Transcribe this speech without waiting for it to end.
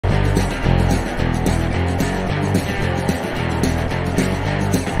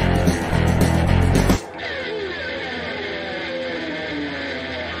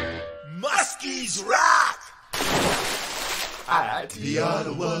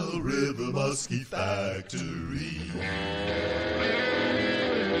Belle River Musky Factory.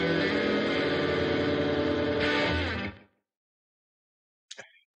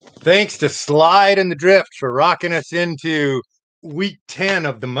 Thanks to Slide and the Drift for rocking us into week 10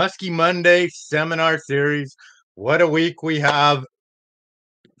 of the Musky Monday seminar series. What a week we have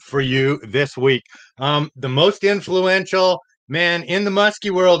for you this week. The most influential man in the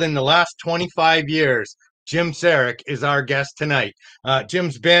musky world in the last 25 years, Jim Saric, is our guest tonight.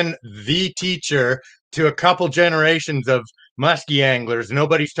 Jim's been the teacher to a couple generations of musky anglers.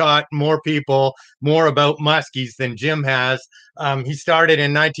 Nobody's taught more people more about muskies than Jim has. He started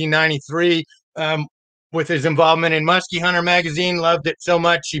in 1993 with his involvement in Musky Hunter Magazine, loved it so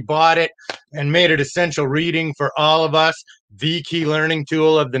much he bought it and made it essential reading for all of us, the key learning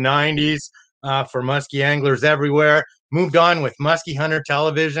tool of the 90s for musky anglers everywhere. Moved on with Musky Hunter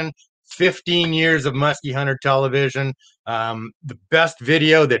Television, 15 years of Musky Hunter Television, the best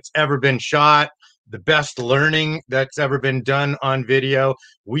video that's ever been shot, the best learning that's ever been done on video,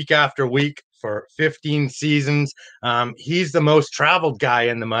 week after week for 15 seasons. He's the most traveled guy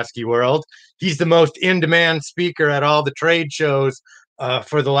in the musky world. He's the most in-demand speaker at all the trade shows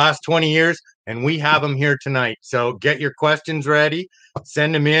for the last 20 years, and we have him here tonight. So get your questions ready.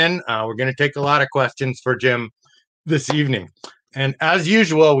 Send them in. We're going to take a lot of questions for Jim this evening. And as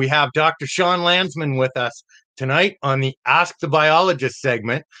usual, we have Dr. Sean Landsman with us tonight on the Ask the Biologist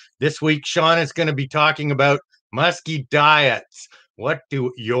segment. This week, Sean is going to be talking about muskie diets. What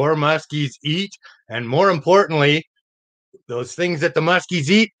do your muskies eat? And more importantly, those things that the muskies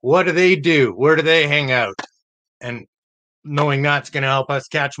eat, what do they do? Where do they hang out? And knowing that's going to help us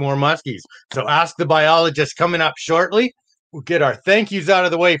catch more muskies. So Ask the Biologist coming up shortly. We'll get our thank yous out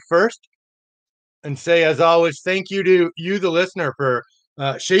of the way first and say, as always, thank you to you, the listener, for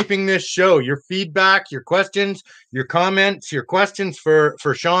shaping this show. Your feedback, your questions, your comments, your questions for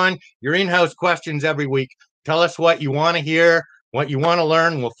Sean, your in-house questions every week. Tell us what you want to hear, what you want to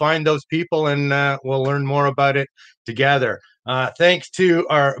learn. We'll find those people and we'll learn more about it together. Thanks to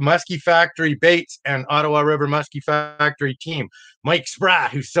our Musky Factory Baits and Ottawa River Musky Factory team. Mike Spratt,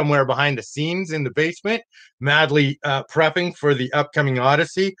 who's somewhere behind the scenes in the basement, madly prepping for the upcoming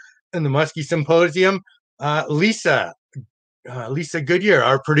Odyssey and the Musky Symposium. Lisa Goodyear,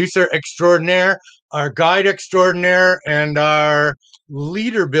 our producer extraordinaire, our guide extraordinaire, and our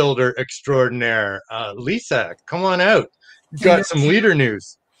leader builder extraordinaire. Lisa, come on out. You've got some leader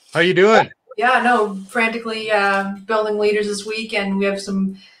news. How you doing? Yeah, no, frantically building leaders this week, and we have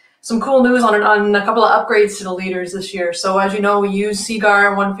some cool news on a couple of upgrades to the leaders this year. So as you know, we use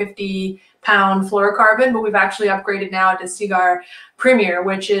Seagar 150-pound fluorocarbon, but we've actually upgraded now to Seagar Premier,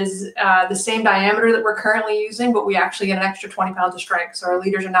 which is the same diameter that we're currently using, but we actually get an extra 20 pounds of strength. So our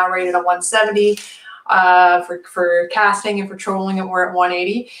leaders are now rated at 170 for casting, and for trolling it, we're at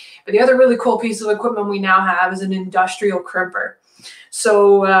 180. But the other really cool piece of equipment we now have is an industrial crimper.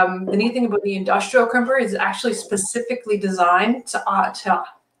 So the neat thing about the industrial crimper is actually specifically designed to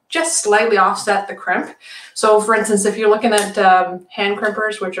just slightly offset the crimp. So for instance, if you're looking at hand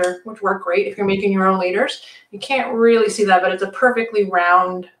crimpers, which work great if you're making your own leaders, you can't really see that, but it's a perfectly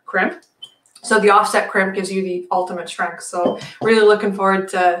round crimp. So the offset crimp gives you the ultimate strength. So really looking forward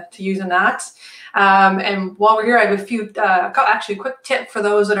to using that. And while we're here, I have a few, actually a quick tip for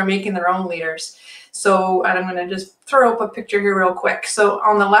those that are making their own leaders. So, and I'm going to just throw up a picture here real quick. So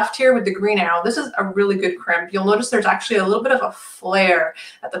on the left here with the green arrow, this is a really good crimp. You'll notice there's actually a little bit of a flare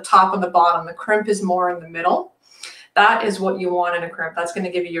at the top and the bottom. The crimp is more in the middle. That is what you want in a crimp. That's going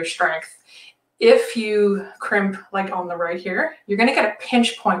to give you your strength. If you crimp like on the right here, you're going to get a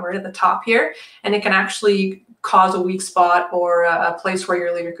pinch point right at the top here, and it can actually cause a weak spot or a place where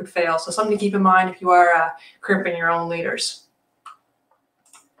your leader could fail. So something to keep in mind if you are crimping your own leaders.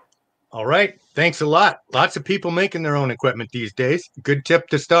 All right. Thanks a lot. Lots of people making their own equipment these days. Good tip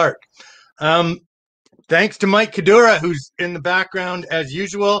to start. Thanks to Mike Kadura, who's in the background as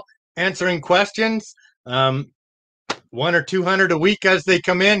usual, answering questions. 100 or 200 a week as they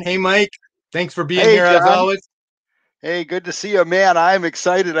come in. Hey, Mike, thanks for being here, John. As always. Hey, good to see you, man. I'm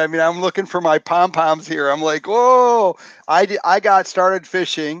excited. I mean, I'm looking for my pom-poms here. I'm like, whoa. I got started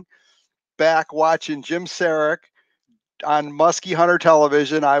fishing back watching Jim Saric on Musky Hunter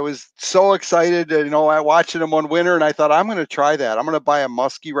Television. I was so excited, I watching him one winter, and I thought, I'm going to try that. I'm going to buy a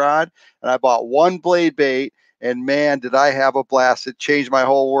musky rod, and I bought one blade bait, and man, did I have a blast. It changed my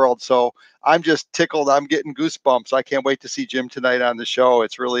whole world. So I'm just tickled. I'm getting goosebumps. I can't wait to see Jim tonight on the show.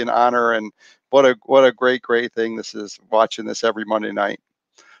 It's really an honor, and what a great thing this is, watching this every Monday night.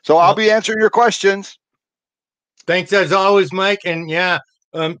 So I'll be answering your questions. Thanks as always, Mike. And yeah,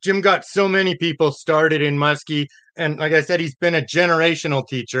 Jim got so many people started in musky. And like I said, he's been a generational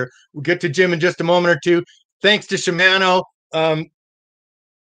teacher. We'll get to Jim in just a moment or two. Thanks to Shimano.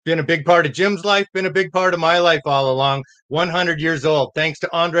 Been a big part of Jim's life, been a big part of my life all along. 100 years old. Thanks to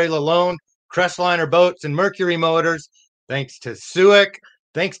Andre Lalonde, Crestliner Boats and Mercury Motors. Thanks to Suick.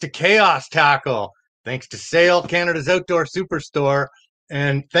 Thanks to Chaos Tackle. Thanks to Sail, Canada's outdoor superstore.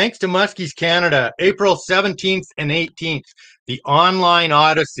 And thanks to Muskies Canada, April 17th and 18th, the Online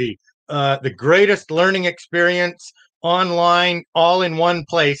Odyssey, the greatest learning experience online, all in one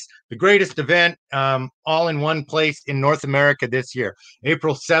place, the greatest event all in one place in North America this year,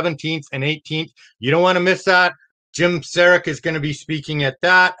 April 17th and 18th. You don't want to miss that. Jim Saric is going to be speaking at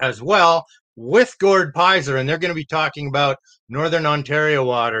that as well with Gord Pizer, and they're going to be talking about Northern Ontario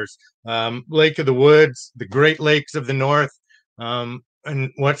waters, Lake of the Woods, the Great Lakes of the North,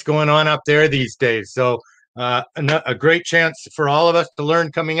 and what's going on up there these days. So a great chance for all of us to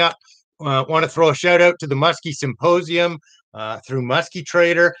learn coming up. Want to throw a shout out to the Musky Symposium through Musky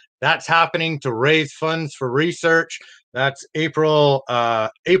Trader. That's happening to raise funds for research. That's April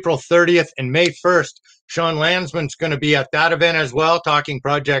 30th and May 1st. Sean Landsman's going to be at that event as well, talking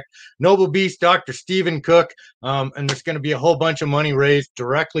Project Noble Beast, Dr. Stephen Cook, and there's going to be a whole bunch of money raised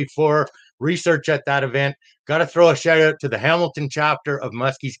directly for research at that event. Got to throw a shout out to the Hamilton chapter of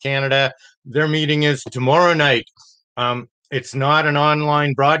Muskies Canada. Their meeting is tomorrow night. It's not an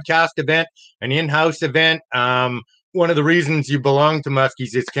online broadcast event, an in-house event. One of the reasons you belong to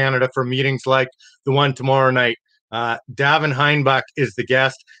Muskies is Canada for meetings like the one tomorrow night. Davin Heinbach is the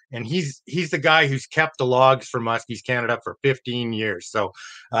guest, and he's the guy who's kept the logs for Muskies Canada for 15 years. So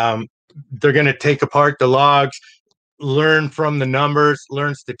they're going to take apart the logs, learn from the numbers,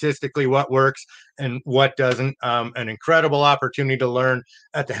 learn statistically what works and what doesn't. An incredible opportunity to learn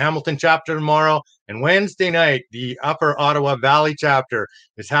at the Hamilton chapter tomorrow. And Wednesday night, the Upper Ottawa Valley chapter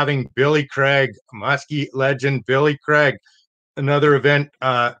is having Billy Craig, Muskie legend Billy Craig, another event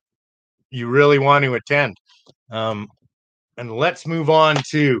you really want to attend. And let's move on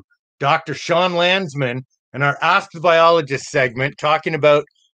to Dr. Sean Landsman and our Ask the Biologist segment, talking about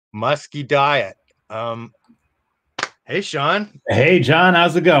muskie diet. Hey, Sean. Hey, John.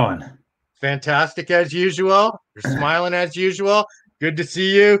 How's it going? Fantastic as usual. You're smiling as usual. Good to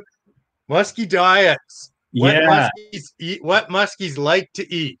see you. Muskie diets. What muskies eat? What muskies like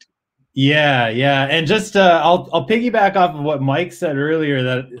to eat? Yeah. And just I'll piggyback off of what Mike said earlier,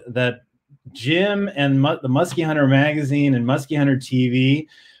 that Jim and the Musky Hunter Magazine and Musky Hunter TV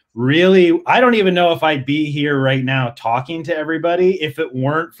really, I don't even know if I'd be here right now talking to everybody if it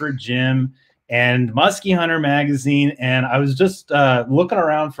weren't for Jim and Musky Hunter Magazine. And I was just looking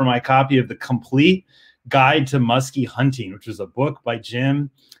around for my copy of the Complete Guide to Musky Hunting, which was a book by Jim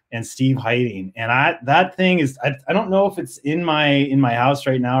and Steve Heiting. And that thing is, I don't know if it's in my house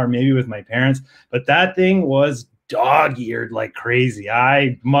right now or maybe with my parents, but that thing was dog-eared like crazy.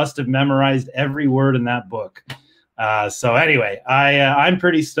 I must have memorized every word in that book. So anyway, I'm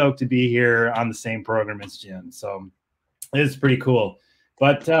pretty stoked to be here on the same program as Jim. So it's pretty cool.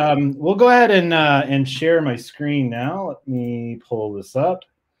 But we'll go ahead and share my screen now. Let me pull this up.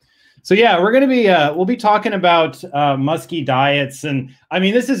 So yeah, we're going to be we'll be talking about muskie diets, and I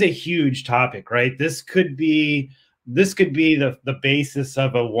mean this is a huge topic, right? This could be the basis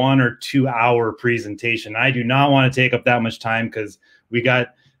of a 1 or 2 hour presentation. I do not want to take up that much time because we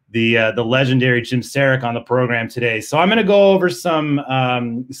got the legendary Jim Saric on the program today. So I'm going to go over some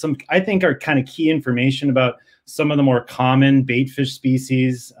I think are kind of key information about some of the more common baitfish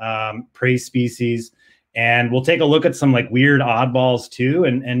species, prey species, and we'll take a look at some like weird oddballs too,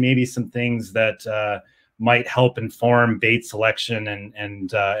 and maybe some things that might help inform bait selection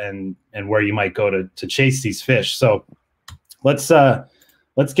and where you might go to chase these fish. So let's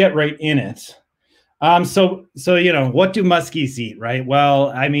get right in it. So you know, what do muskies eat, right?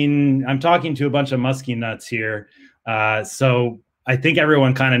 Well, I mean, I'm talking to a bunch of muskie nuts here, so I think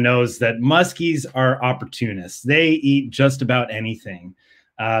everyone kind of knows that muskies are opportunists. They eat just about anything.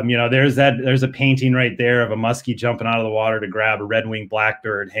 You know, there's a painting right there of a muskie jumping out of the water to grab a red-winged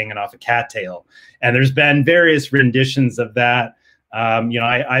blackbird hanging off a cattail. And there's been various renditions of that. You know,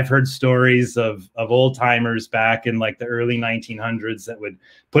 I've heard stories of old timers back in like the early 1900s that would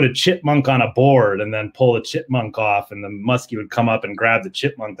put a chipmunk on a board and then pull the chipmunk off, and the muskie would come up and grab the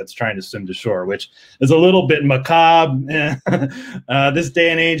chipmunk that's trying to swim to shore, which is a little bit macabre. This day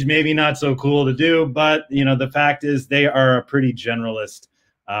and age, maybe not so cool to do, but you know, the fact is they are a pretty generalist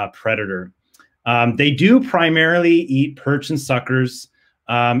predator. They do primarily eat perch and suckers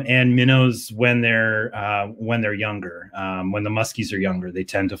and minnows when they're younger. When the muskies are younger, they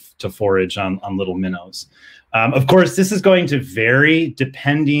tend to forage on little minnows. Of course, this is going to vary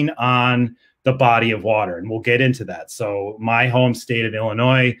depending on the body of water, and we'll get into that. So my home state of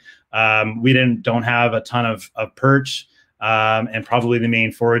Illinois, we don't have a ton of perch, and probably the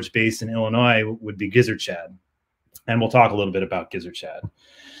main forage base in Illinois would be gizzard shad, and we'll talk a little bit about gizzard shad.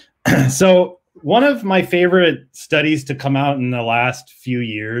 So one of my favorite studies to come out in the last few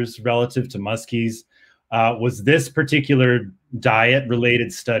years relative to muskies was this particular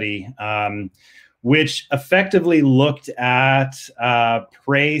diet-related study, which effectively looked at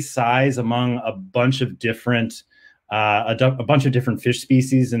prey size among a bunch of different fish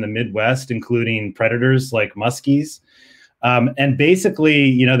species in the Midwest, including predators like muskies. And basically,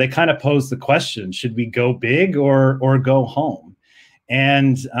 you know, they kind of posed the question: should we go big or go home?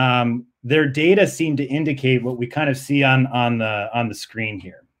 And their data seem to indicate what we kind of see on the screen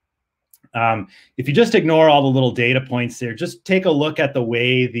here. If you just ignore all the little data points there, just take a look at the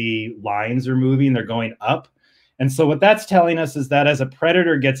way the lines are moving. They're going up. And so what that's telling us is that as a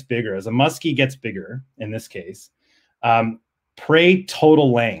predator gets bigger, as a muskie gets bigger, in this case, prey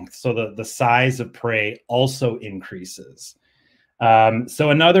total length, so the size of prey, also increases.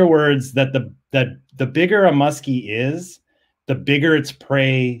 So in other words, that the bigger a muskie is, the bigger its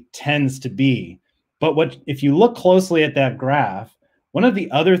prey tends to be. But if you look closely at that graph, one of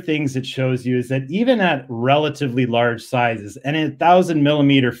the other things it shows you is that even at relatively large sizes, and a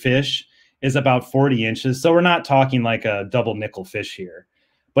 1,000-millimeter fish is about 40 inches, so we're not talking like a double nickel fish here.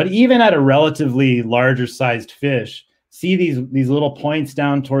 But even at a relatively larger sized fish, see these little points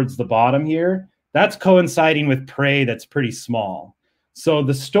down towards the bottom here? That's coinciding with prey that's pretty small. So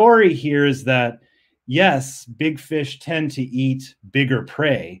the story here is that, yes, big fish tend to eat bigger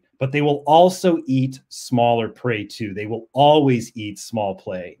prey, but they will also eat smaller prey too. They will always eat small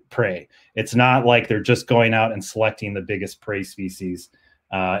prey. It's not like they're just going out and selecting the biggest prey species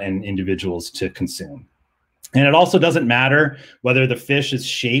and individuals to consume. And it also doesn't matter whether the fish is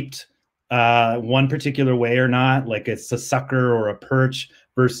shaped one particular way or not, like it's a sucker or a perch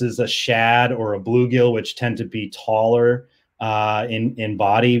versus a shad or a bluegill, which tend to be taller in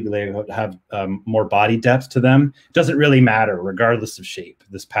body. They have more body depth to them. It doesn't really matter regardless of shape.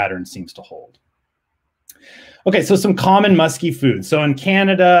 This pattern seems to hold. Okay, so some common musky foods. So in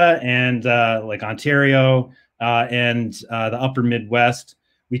Canada and like Ontario and the upper Midwest,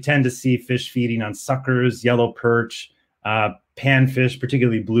 we tend to see fish feeding on suckers, yellow perch, panfish,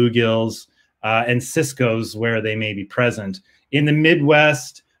 particularly bluegills, and ciscos where they may be present. In the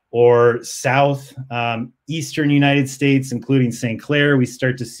Midwest or South, Eastern United States, including St. Clair, we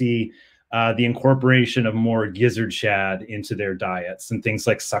start to see the incorporation of more gizzard shad into their diets and things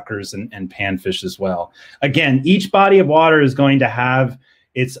like suckers and panfish as well. Again, each body of water is going to have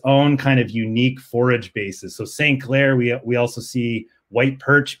its own kind of unique forage basis. So St. Clair, we also see white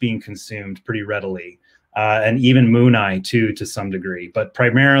perch being consumed pretty readily, and even mooneye too, to some degree. But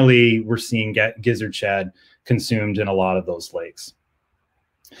primarily, we're seeing gizzard shad consumed in a lot of those lakes.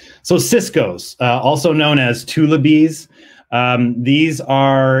 So ciscos, also known as tullibees, these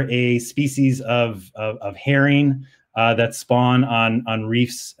are a species of herring that spawn on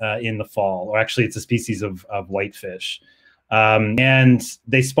reefs in the fall, or actually it's a species of whitefish. And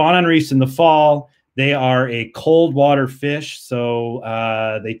they spawn on reefs in the fall. They are a cold water fish, so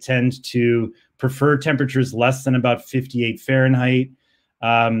they tend to prefer temperatures less than about 58 Fahrenheit.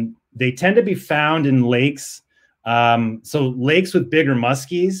 They tend to be found in lakes. So lakes with bigger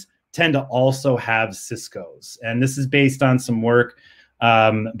muskies tend to also have ciscos. And this is based on some work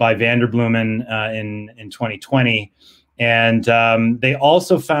by Vanderbloemen in 2020. And they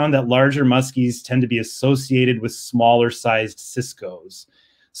also found that larger muskies tend to be associated with smaller sized ciscos.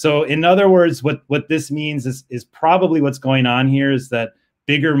 So in other words, what this means is probably what's going on here is that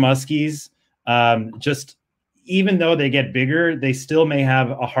bigger muskies, just even though they get bigger, they still may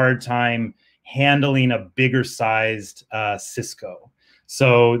have a hard time handling a bigger sized cisco.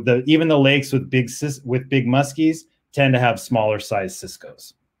 So even the lakes with big muskies tend to have smaller sized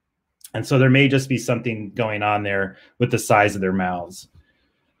ciscos. And so there may just be something going on there with the size of their mouths.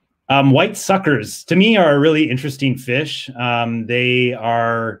 White suckers, to me, are a really interesting fish. They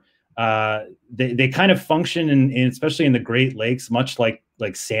are they kind of function especially in the Great Lakes, much like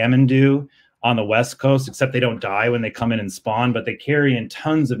salmon do on the West Coast, except they don't die when they come in and spawn, but they carry in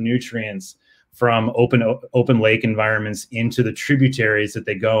tons of nutrients from open lake environments into the tributaries that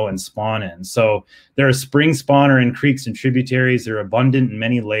they go and spawn in. So they're a spring spawner in creeks and tributaries. They're abundant in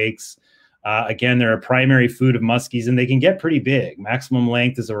many lakes. Again, they're a primary food of muskies, and they can get pretty big. Maximum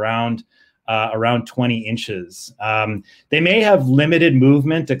length is around 20 inches. They may have limited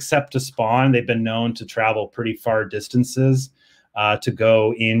movement except to spawn. They've been known to travel pretty far distances to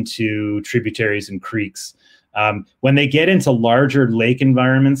go into tributaries and creeks. When they get into larger lake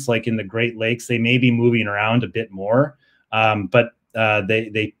environments, like in the Great Lakes, they may be moving around a bit more, but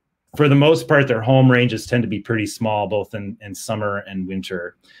they for the most part, their home ranges tend to be pretty small, both in summer and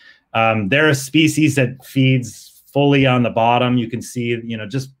winter. They're a species that feeds fully on the bottom. You can see,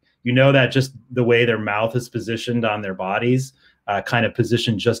 just the way their mouth is positioned on their bodies, kind of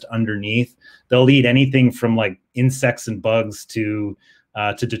positioned just underneath. They'll eat anything from like insects and bugs to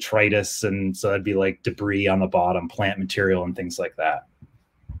detritus, and so that'd be like debris on the bottom, plant material, and things like that.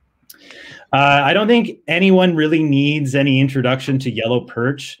 I don't think anyone really needs any introduction to yellow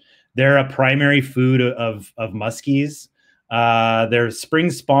perch. They're a primary food of muskies. They're a spring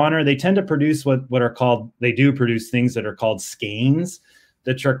spawner. They tend to produce they do produce things that are called skeins,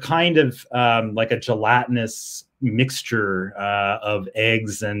 that are kind of like a gelatinous mixture of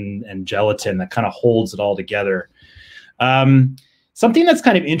eggs and gelatin that kind of holds it all together. Something that's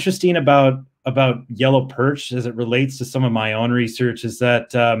kind of interesting about yellow perch as it relates to some of my own research is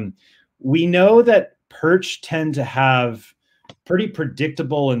that we know that perch tend to have pretty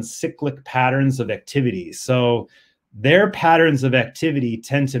predictable and cyclic patterns of activity. So their patterns of activity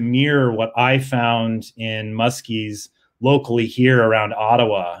tend to mirror what I found in muskies locally here around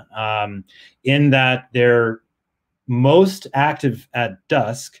Ottawa, in that they're most active at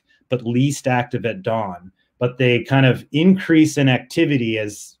dusk, but least active at dawn. But they kind of increase in activity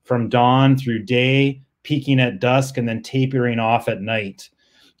as from dawn through day, peaking at dusk, and then tapering off at night.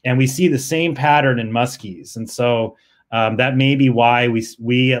 And we see the same pattern in muskies. And so that may be why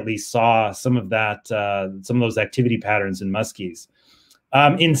we at least saw some of those activity patterns in muskies.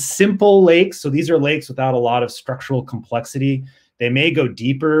 In simple lakes, so these are lakes without a lot of structural complexity, they may go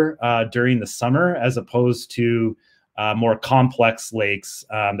deeper during the summer as opposed to more complex lakes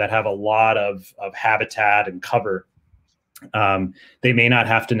that have a lot of habitat and cover. They may not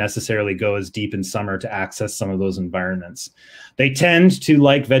have to necessarily go as deep in summer to access some of those environments. They tend to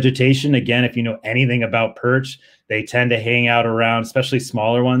like vegetation. Again, if you know anything about perch, they tend to hang out around, especially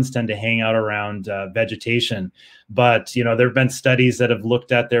smaller ones, tend to hang out around vegetation. But, there have been studies that have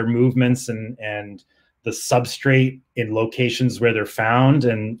looked at their movements and the substrate in locations where they're found.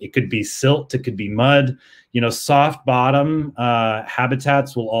 And it could be silt, it could be mud. Soft bottom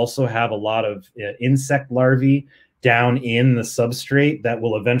habitats will also have a lot of insect larvae down in the substrate that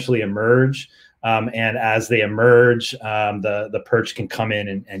will eventually emerge. And as they emerge, the perch can come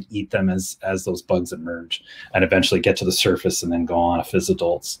in and eat them as those bugs emerge and eventually get to the surface and then go off as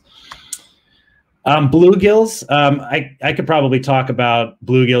adults. Bluegills, I could probably talk about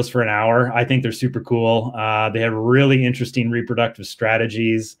bluegills for an hour. I think they're super cool. They have really interesting reproductive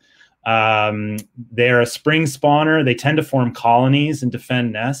strategies. They're a spring spawner. They tend to form colonies and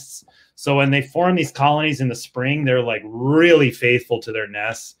defend nests. So when they form these colonies in the spring, they're like really faithful to their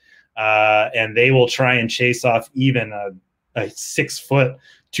nests. And they will try and chase off even a 6 foot,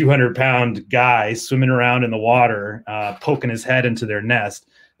 200-pound guy swimming around in the water, poking his head into their nest.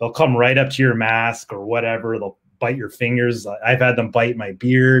 They'll come right up to your mask or whatever. They'll bite your fingers. I've had them bite my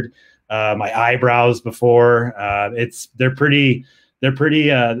beard, my eyebrows before. They're pretty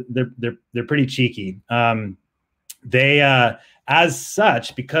cheeky. As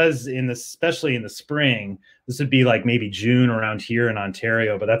such, because especially in the spring, this would be like maybe June around here in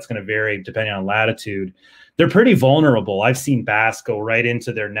Ontario, but that's going to vary depending on latitude. They're pretty vulnerable. I've seen bass go right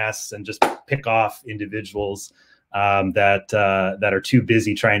into their nests and just pick off individuals that are too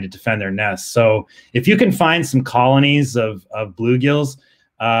busy trying to defend their nests. So if you can find some colonies of bluegills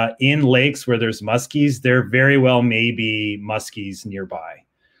in lakes where there's muskies, there very well may be muskies nearby,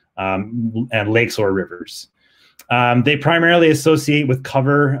 and lakes or rivers. They primarily associate with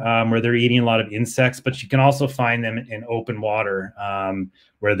cover where they're eating a lot of insects, but you can also find them in open water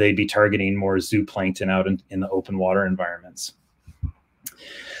where they'd be targeting more zooplankton out in the open water environments.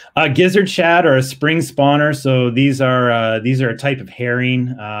 Gizzard shad are a spring spawner. So these are a type of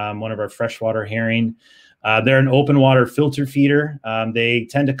herring, one of our freshwater herring. They're an open water filter feeder. They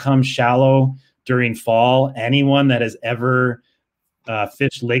tend to come shallow during fall. Anyone that has ever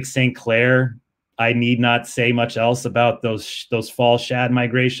fished Lake St. Clair, I need not say much else about those fall shad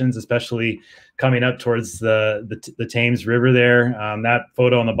migrations, especially coming up towards the Thames River there. That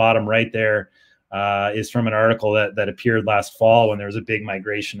photo on the bottom right there is from an article that appeared last fall when there was a big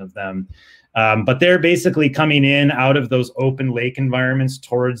migration of them. But they're basically coming in out of those open lake environments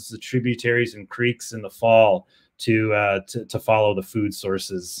towards the tributaries and creeks in the fall to follow the food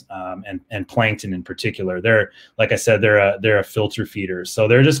sources and plankton in particular. They're, like I said, they're a filter feeder, so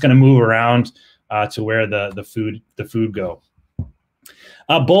they're just going to move around to where the food go.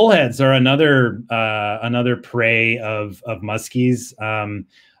 Bullheads are another prey of muskies.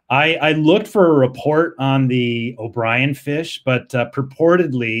 I looked for a report on the O'Brien fish, but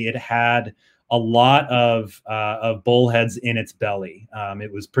purportedly it had a lot of bullheads in its belly.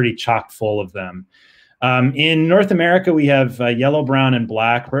 It was pretty chock full of them. In North America, we have yellow, brown, and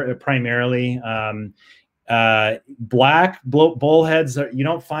black primarily. Black bullheads, you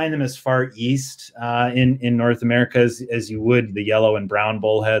don't find them as far east in North America as you would the yellow and brown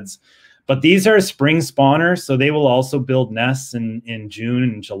bullheads. But these are spring spawners, so they will also build nests in June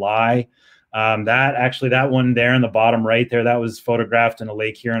and July. That one there in the bottom right there, that was photographed in a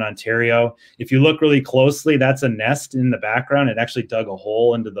lake here in Ontario. If you look really closely, that's a nest in the background. It actually dug a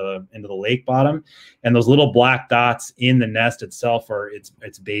hole into the lake bottom, and those little black dots in the nest itself are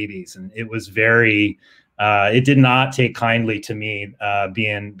its babies. And it was very, it did not take kindly to me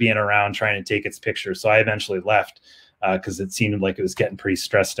being around trying to take its picture. So I eventually left because it seemed like it was getting pretty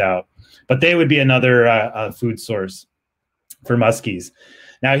stressed out. But they would be another food source for muskies.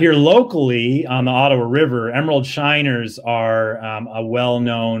 Now here locally on the Ottawa River, emerald shiners are a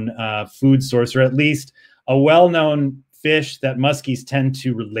well-known food source, or at least a well-known fish that muskies tend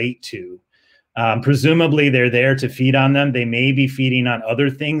to relate to. Presumably they're there to feed on them. They may be feeding on other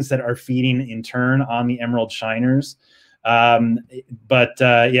things that are feeding in turn on the emerald shiners. Yeah,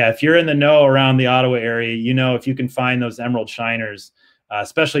 if you're in the know around the Ottawa area, you know, if you can find those emerald shiners,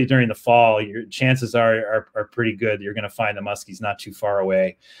 especially during the fall, your chances are pretty good. You're going to find the muskies not too far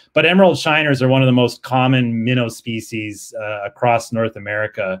away. But emerald shiners are one of the most common minnow species across North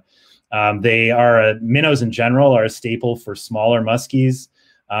America. Minnows in general are a staple for smaller muskies,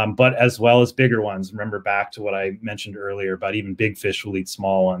 but as well as bigger ones. Remember back to what I mentioned earlier about even big fish will eat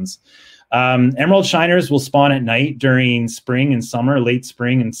small ones. Emerald shiners will spawn at night during spring and summer, late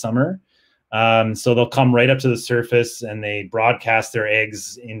spring and summer. So they'll come right up to the surface and they broadcast their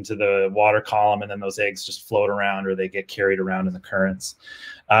eggs into the water column, and then those eggs just float around or they get carried around in the currents.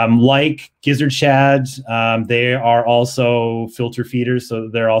 Like gizzard shads, they are also filter feeders. So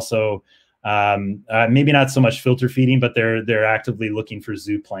they're also maybe not so much filter feeding, but they're actively looking for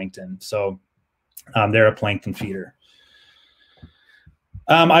zooplankton. So they're a plankton feeder.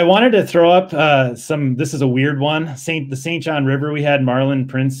 I wanted to throw up this is a weird one. The St. John River, we had Marlon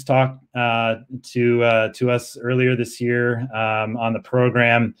Prince talk to us earlier this year on the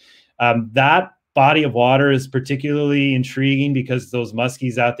program. That body of water is particularly intriguing because those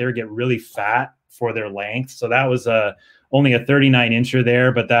muskies out there get really fat for their length. So that was only a 39-incher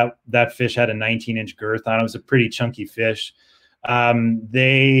there, but that fish had a 19-inch girth on it. It was a pretty chunky fish.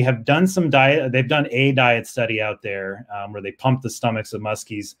 They have done they've done a diet study out there where they pumped the stomachs of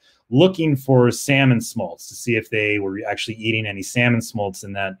muskies looking for salmon smolts to see if they were actually eating any salmon smolts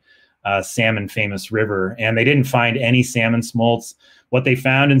in that salmon famous river. And they didn't find any salmon smolts. What they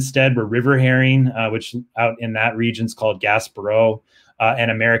found instead were river herring, which out in that region is called Gaspereau, and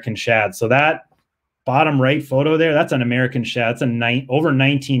American shad. So that bottom right photo there, that's an American shad. It's over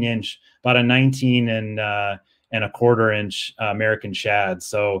 19-inch, about a 19 and a quarter-inch American shad.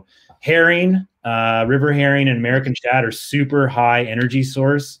 So herring, river herring and American shad are super high energy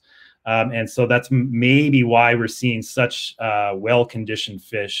source. And so that's maybe why we're seeing such well-conditioned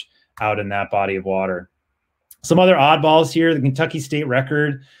fish out in that body of water. Some other oddballs here. The Kentucky state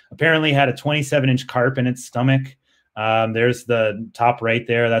record apparently had a 27-inch carp in its stomach. There's the top right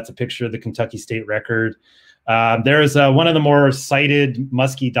there. That's a picture of the Kentucky state record. There's one of the more cited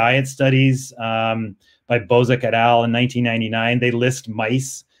muskie diet studies by Bozek et al. In 1999. They list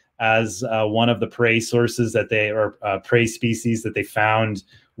mice as one of the prey sources prey species that they found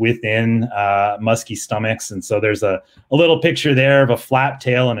within muskie stomachs. And so there's a little picture there of a flap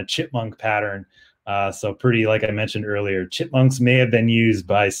tail and a chipmunk pattern. So pretty, like I mentioned earlier, chipmunks may have been used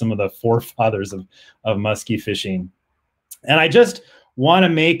by some of the forefathers of muskie fishing. And I just want to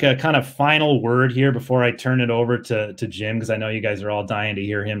make a kind of final word here before I turn it over to Jim, because I know you guys are all dying to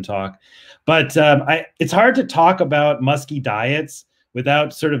hear him talk. But it's hard to talk about muskie diets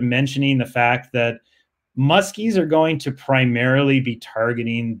without sort of mentioning the fact that muskies are going to primarily be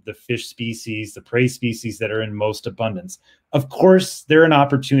targeting the fish species, the prey species that are in most abundance. Of course, they're an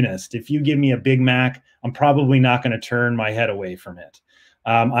opportunist. If you give me a Big Mac, I'm probably not going to turn my head away from it.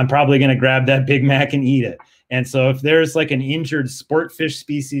 I'm probably going to grab that Big Mac and eat it. And so if there's like an injured sport fish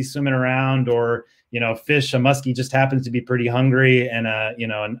species swimming around, or, a muskie just happens to be pretty hungry and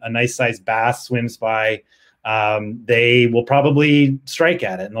a nice sized bass swims by, they will probably strike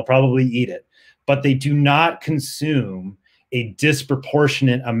at it and they'll probably eat it. But they do not consume a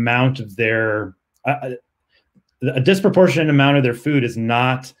disproportionate amount of their food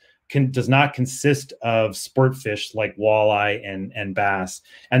does not consist of sport fish like walleye and bass.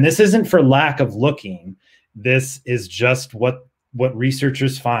 And this isn't for lack of looking. This is just what what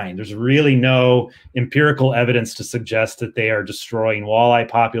researchers find. There's really no empirical evidence to suggest that they are destroying walleye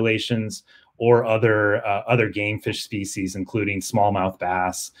populations or other game fish species, including smallmouth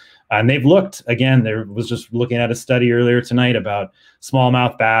bass. And they've looked, again, there was just looking at a study earlier tonight about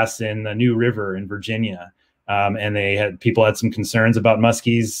smallmouth bass in the New River in Virginia. And people had some concerns about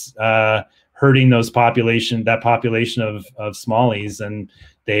muskies hurting that population of smallies, and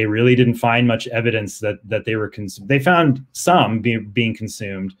they really didn't find much evidence that they were consumed. They found some being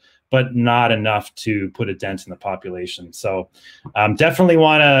consumed, but not enough to put a dent in the population. So definitely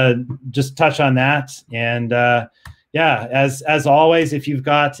want to just touch on that. And yeah, as always, if you've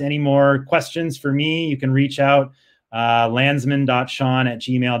got any more questions for me, you can reach out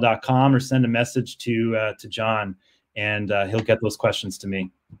landsman.sean@gmail.com or send a message to John, and he'll get those questions to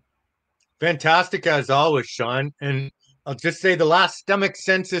me. Fantastic as always, Sean. And I'll just say the last stomach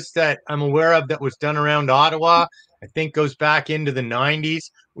census that I'm aware of that was done around Ottawa, I think goes back into the 90s,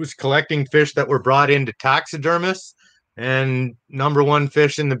 was collecting fish that were brought into taxidermists. And number one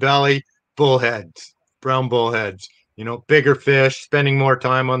fish in the belly, bullheads, brown bullheads, bigger fish, spending more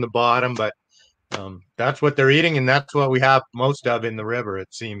time on the bottom, but that's what they're eating, and that's what we have most of in the river,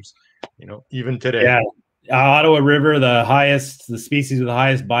 it seems, even today. Yeah. Ottawa River, the species with the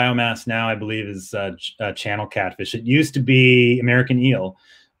highest biomass now, I believe, is channel catfish. It used to be American eel,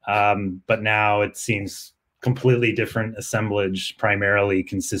 but now it seems completely different assemblage, primarily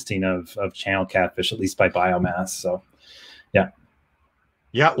consisting of channel catfish, at least by biomass. So, yeah.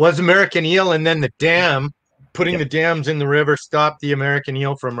 Yeah, it was American eel, and then the dam, putting the dams in the river stopped the American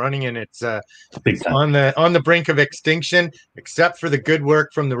eel from running, and it's on the brink of extinction, except for the good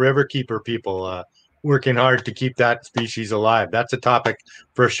work from the riverkeeper people working hard to keep that species alive. That's a topic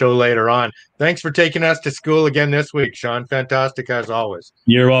for a show later on. Thanks for taking us to school again this week, Sean. Fantastic as always.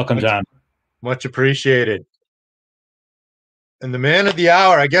 You're welcome, John. Much appreciated. And the man of the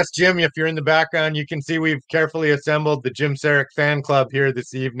hour, I guess, Jim, if you're in the background, you can see we've carefully assembled the Jim Saric fan club here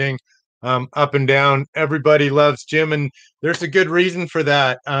this evening. Up and down, everybody loves Jim, and there's a good reason for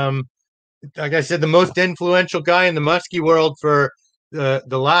that. Like I said, the most influential guy in the muskie world for the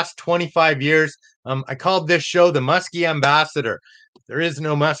last 25 years. I called this show the Musky Ambassador. There is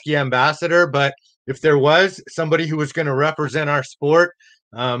no Musky Ambassador, but if there was somebody who was going to represent our sport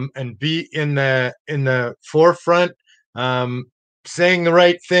and be in the forefront, saying the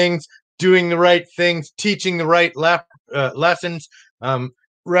right things, doing the right things, teaching the right lessons,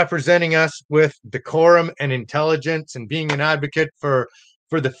 representing us with decorum and intelligence, and being an advocate for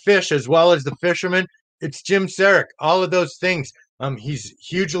the fish as well as the fishermen, it's Jim Saric. All of those things. He's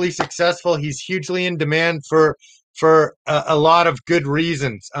hugely successful. He's hugely in demand for a lot of good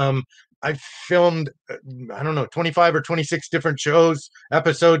reasons. I filmed, 25 or 26 different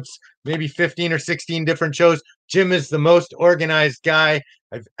episodes, maybe 15 or 16 different shows. Jim is the most organized guy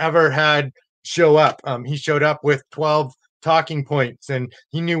I've ever had show up. He showed up with 12 talking points, and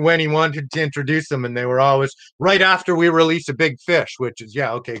he knew when he wanted to introduce them, and they were always right after we release a big fish, which is,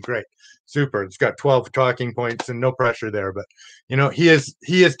 yeah, okay, great, super. It's got 12 talking points and no pressure there, but he is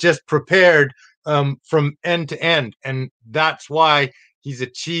just prepared from end to end, and that's why he's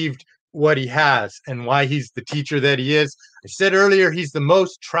achieved what he has and why he's the teacher that he is. I said earlier, he's the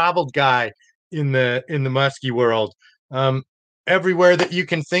most traveled guy in the muskie world, everywhere that you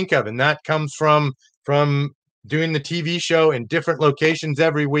can think of, and that comes from doing the TV show in different locations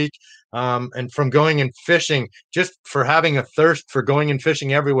every week, and from going and fishing, just for having a thirst for going and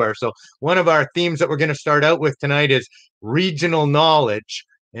fishing everywhere. So one of our themes that we're going to start out with tonight is regional knowledge,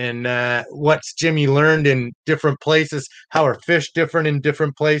 and what's Jimmy learned in different places, how are fish different in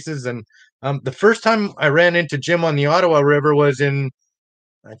different places. And the first time I ran into Jim on the Ottawa River was in,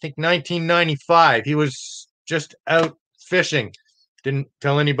 I think, 1995. He was just out fishing. Didn't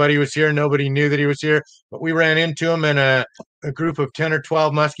tell anybody he was here. Nobody knew that he was here, but we ran into him, and a group of 10 or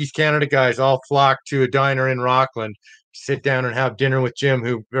 12 Muskies Canada guys all flocked to a diner in Rockland to sit down and have dinner with Jim,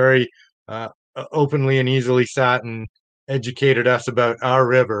 who very openly and easily sat and educated us about our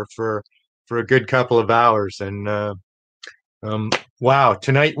river for a good couple of hours. And wow,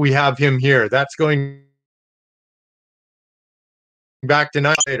 tonight we have him here. That's going back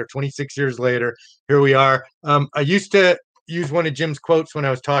to 26 years later. Here we are. I used to use one of Jim's quotes when I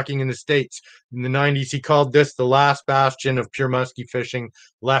was talking in the States in the 90s. He called this the last bastion of pure muskie fishing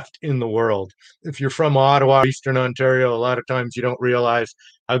left in the world. If you're from Ottawa, Eastern Ontario, a lot of times you don't realize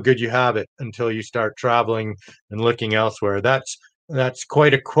how good you have it until you start traveling and looking elsewhere. That's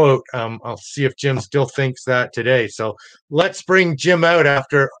quite a quote. I'll see if Jim still thinks that today. So let's bring Jim out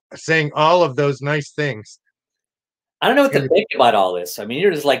after saying all of those nice things. I don't know what to think about all this. I mean,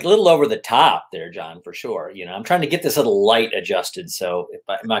 you're just like a little over the top there, John, for sure. You know, I'm trying to get this little light adjusted. So it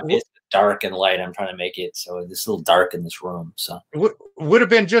might be dark and light. I'm trying to make it so it's a little dark in this room. So would have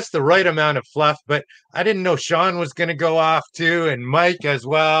been just the right amount of fluff, but I didn't know Sean was going to go off too, and Mike as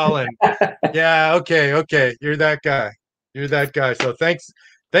well. And yeah, okay. You're that guy. You're that guy. So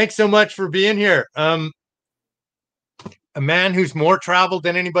thanks so much for being here. A man who's more traveled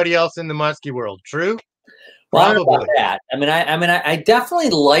than anybody else in the muskie world. True? Well, I don't know about that. I definitely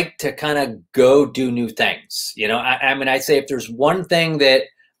like to kind of go do new things. You know, I'd say if there's one thing that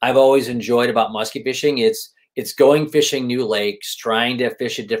I've always enjoyed about muskie fishing, it's going fishing new lakes, trying to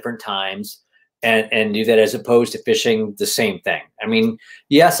fish at different times, and do that as opposed to fishing the same thing. I mean,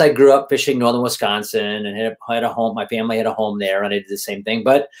 yes, I grew up fishing northern Wisconsin and had a home. My family had a home there, and I did the same thing.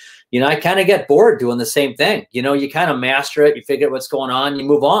 But you know, I kind of get bored doing the same thing. You know, you kind of master it, you figure out what's going on, you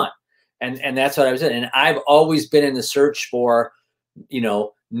move on. And that's what I was in. And I've always been in the search for, you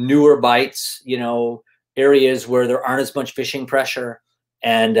know, newer bites, you know, areas where there aren't as much fishing pressure.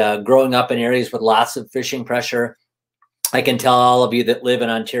 And growing up in areas with lots of fishing pressure, I can tell all of you that live in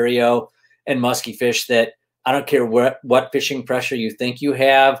Ontario and musky fish that I don't care what fishing pressure you think you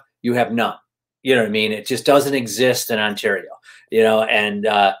have none. You know what I mean? It just doesn't exist in Ontario, you know, and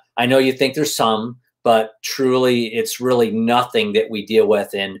I know you think there's some, but truly it's really nothing that we deal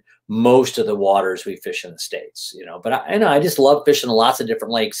with in most of the waters we fish in the States, you know. But I just love fishing lots of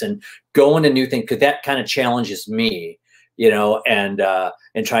different lakes and going to new things, because that kind of challenges me, you know, and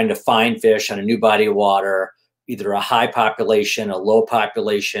trying to find fish on a new body of water, either a high population, a low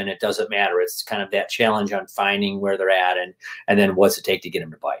population, it doesn't matter. It's kind of that challenge on finding where they're at and then what's it take to get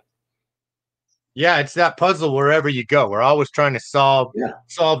them to bite. Yeah, it's that puzzle wherever you go. We're always trying to solve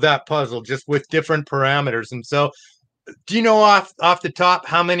that puzzle just with different parameters. And so, do you know off the top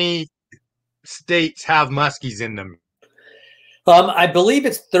how many states have muskies in them? I believe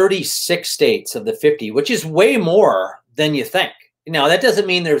it's 36 states of the 50, which is way more than you think. Now, that doesn't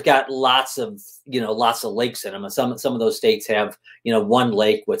mean there's got lots of lakes in them. Some of those states have, you know, one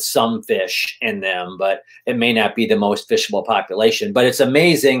lake with some fish in them, but it may not be the most fishable population. But it's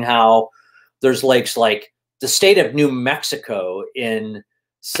amazing how there's lakes like the state of New Mexico in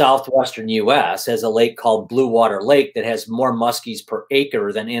southwestern U.S. has a lake called Blue Water Lake that has more muskies per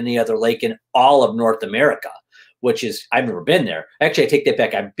acre than any other lake in all of North America, which is, I've never been there. Actually, I take that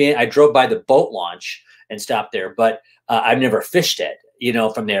back. I drove by the boat launch and stopped there, but I've never fished it, you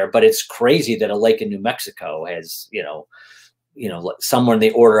know, from there. But it's crazy that a lake in New Mexico has, you know, somewhere in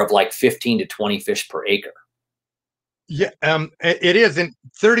the order of like 15 to 20 fish per acre. Yeah, it is in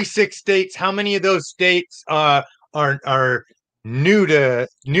 36 states. How many of those states are new to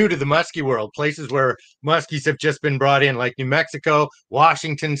the muskie world? Places where muskies have just been brought in, like New Mexico,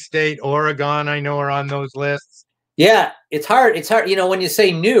 Washington State, Oregon, I know are on those lists. Yeah, it's hard. It's hard. You know, when you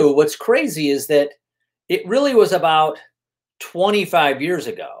say new, what's crazy is that it really was about 25 years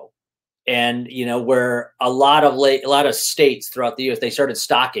ago. And, you know, where a lot of states throughout the years, they started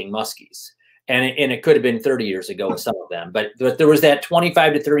stocking muskies. And it could have been 30 years ago with some of them. But there was that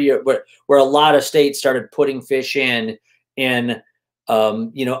 25 to 30 year where a lot of states started putting fish in you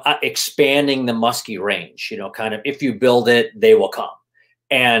know, expanding the muskie range, you know, kind of, if you build it, they will come.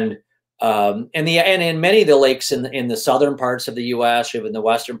 And in many of the lakes in the southern parts of the U.S., or even the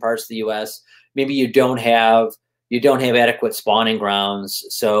western parts of the U.S., maybe you don't have adequate spawning grounds,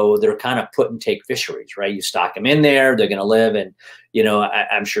 so they're kind of put and take fisheries, right? You stock them in there, they're going to live, and you know,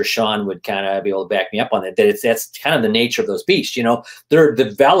 I'm sure Sean would kind of be able to back me up on that. That's kind of the nature of those beasts. You know, they're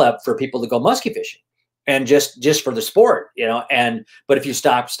developed for people to go muskie fishing, and just for the sport, you know. But if you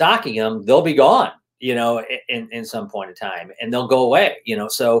stop stocking them, they'll be gone, you know, in some point in time, and they'll go away, you know.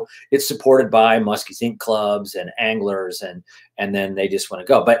 So it's supported by Muskies Inc. clubs and anglers, and then they just want to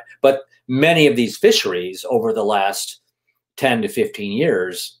go. But many of these fisheries over the last 10 to 15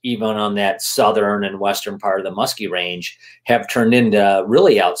 years, even on that southern and western part of the muskie range, have turned into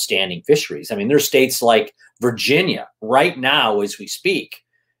really outstanding fisheries. I mean, there's states like Virginia right now, as we speak,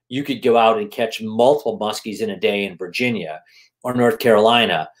 you could go out and catch multiple muskies in a day in Virginia, or North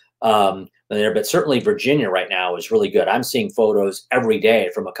Carolina. But certainly Virginia right now is really good. I'm seeing photos every day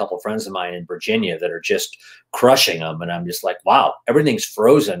from a couple of friends of mine in Virginia that are just crushing them. And I'm just like, wow, everything's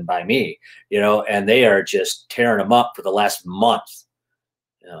frozen by me, you know, and they are just tearing them up for the last month.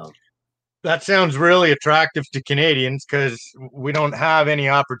 You know. That sounds really attractive to Canadians because we don't have any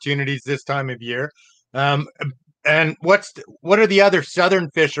opportunities this time of year. And what are the other southern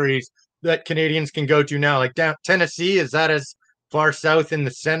fisheries that Canadians can go to now? Like down Tennessee, is that as far south in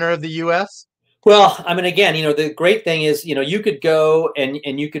the center of the U.S.? Well, I mean, again, the great thing is, you could go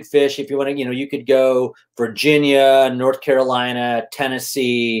and you could fish if you want to, you could go Virginia, North Carolina,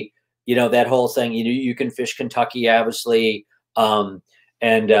 Tennessee, that whole thing. You can fish Kentucky, obviously.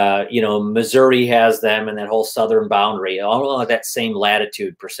 Missouri has them and that whole southern boundary, all of that same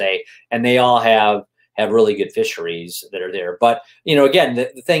latitude per se. And they all have really good fisheries that are there. But, again,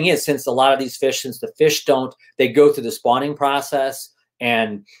 the thing is, since a lot of these fish, since the fish they go through the spawning process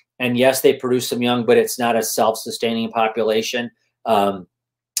and yes, they produce some young, but it's not a self-sustaining population. In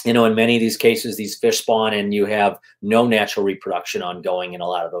many of these cases, these fish spawn and you have no natural reproduction ongoing in a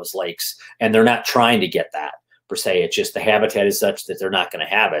lot of those lakes. And they're not trying to get that per se. It's just the habitat is such that they're not going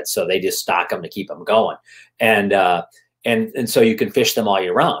to have it. So they just stock them to keep them going. And so you can fish them all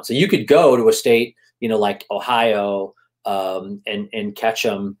year round. So you could go to a state, like Ohio, and catch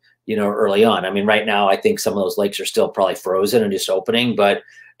them, early on. I mean, right now, I think some of those lakes are still probably frozen and just opening, but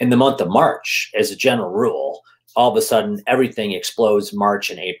in the month of March, as a general rule, all of a sudden everything explodes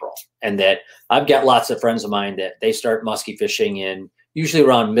March and April. And that I've got lots of friends of mine that they start musky fishing in usually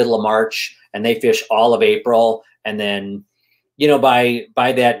around middle of March and they fish all of April. And then, by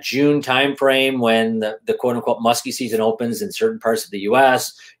that June timeframe when the quote unquote musky season opens in certain parts of the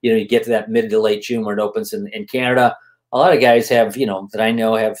US, you get to that mid to late June where it opens in Canada. A lot of guys have, that I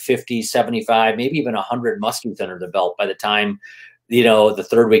know have 50, 75, maybe even 100 muskies under the belt by the time the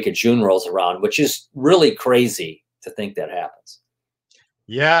third week of June rolls around, which is really crazy to think that happens.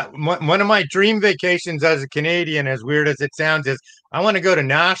 Yeah. One of my dream vacations as a Canadian, as weird as it sounds, is I want to go to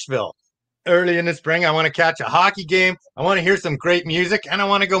Nashville early in the spring. I want to catch a hockey game. I want to hear some great music, and I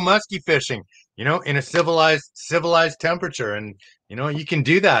want to go musky fishing, in a civilized temperature. And, you can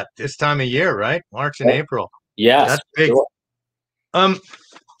do that this time of year, right? March and April. Yes. That's big. Sure.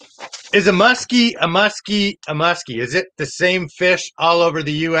 Is a muskie a muskie? Is it the same fish all over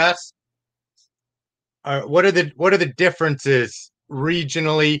the U.S.? What are the differences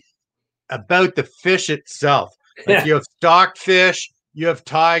regionally about the fish itself? Like you have stockfish, you have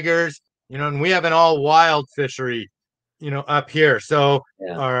tigers, and we have an all wild fishery, up here. So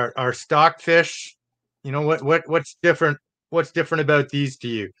our stockfish, what's different? What's different about these to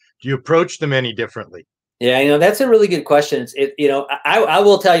you? Do you approach them any differently? Yeah, that's a really good question. I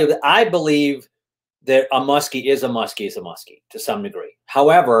will tell you that I believe that a muskie is a muskie to some degree.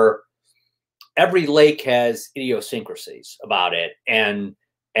 However, every lake has idiosyncrasies about it, and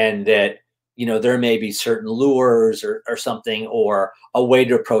that there may be certain lures or something or a way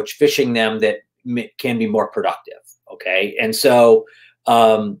to approach fishing them that can be more productive. Okay, and so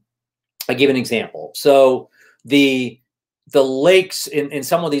I'll give an example. So the lakes in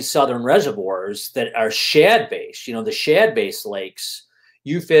some of these southern reservoirs that are shad-based, the shad-based lakes,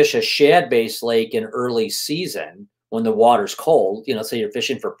 you fish a shad-based lake in early season when the water's cold, say you're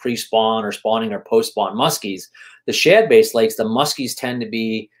fishing for pre-spawn or spawning or post-spawn muskies, the shad-based lakes, the muskies tend to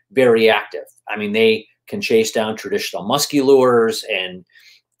be very active. I mean, they can chase down traditional musky lures and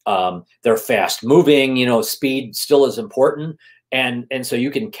they're fast moving, speed still is important. And so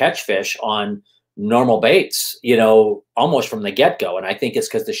you can catch fish on normal baits, almost from the get-go. And I think it's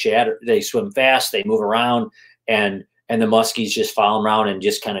because the shad, they swim fast, they move around, and the muskies just follow them around and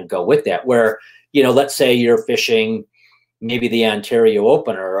just kind of go with that. Where, let's say you're fishing maybe the Ontario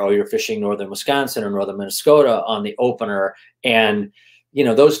opener, or you're fishing northern Wisconsin or northern Minnesota on the opener, and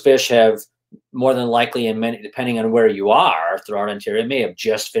those fish have more than likely, and many, depending on where you are throughout Ontario, may have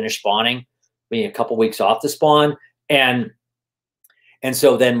just finished spawning, being a couple weeks off the spawn, and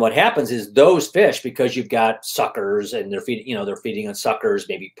so then what happens is those fish, because you've got suckers and they're feeding on suckers,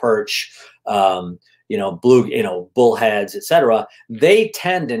 maybe perch, bullheads, etc. They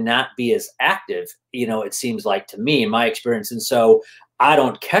tend to not be as active, it seems like to me in my experience. And so I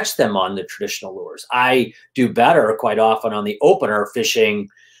don't catch them on the traditional lures. I do better quite often on the opener fishing,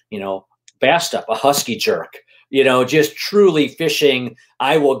 bass stuff, a husky jerk, just truly fishing.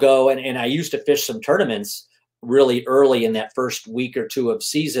 I will go and I used to fish some tournaments really early in that first week or two of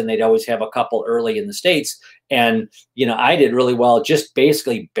season. They'd always have a couple early in the States. And, I did really well just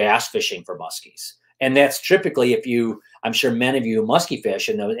basically bass fishing for muskies. And that's typically, I'm sure many of you musky fish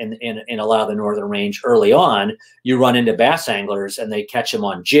in a lot of the northern range early on, you run into bass anglers and they catch them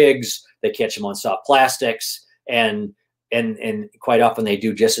on jigs, they catch them on soft plastics, and quite often they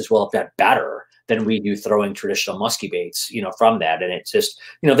do just as well, if not better, than we do throwing traditional musky baits, from that. And it's just,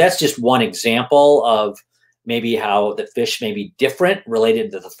 that's just one example of maybe how the fish may be different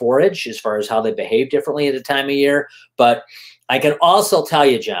related to the forage as far as how they behave differently at the time of year. But I can also tell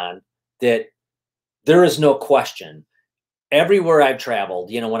you, John, that there is no question everywhere I've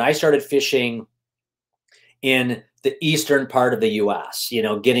traveled, when I started fishing in the eastern part of the U.S., you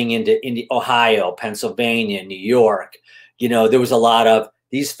know, getting into Ohio, Pennsylvania, New York, you know, there was a lot of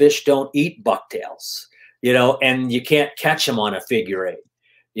these fish don't eat bucktails, you know, and you can't catch them on a figure eight.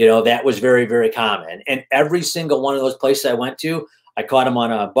 You know, that was very, very common. And every single one of those places I went to, I caught them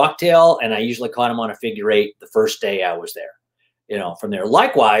on a bucktail, and I usually caught them on a figure eight the first day I was there, you know, from there.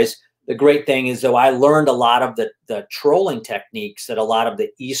 Likewise, the great thing is, though, I learned a lot of the trolling techniques that a lot of the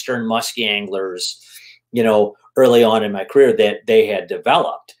Eastern musky anglers, you know, early on in my career that they had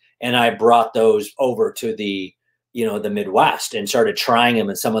developed. And I brought those over to the, you know, the Midwest and started trying them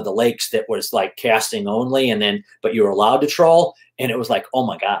in some of the lakes that was like casting only. And then, but you were allowed to troll. And it was like, oh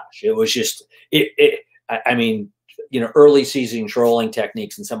my gosh, it was just, I mean, you know, early season trolling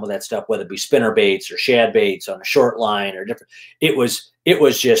techniques and some of that stuff, whether it be spinner baits or shad baits on a short line or different, it was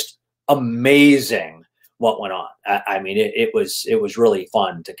just amazing what went on. I mean, it was really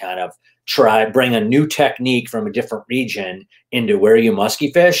fun to kind of bring a new technique from a different region into where you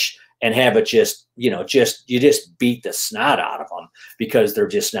musky fish and have it just, you know, you just beat the snot out of them because they're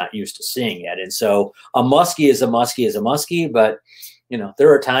just not used to seeing it. And so a musky is a musky is a musky, but, you know,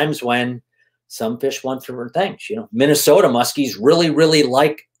 there are times when some fish want different things. You know, Minnesota muskies really, really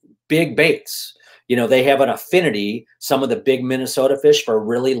like big baits. You know, they have an affinity, some of the big Minnesota fish, for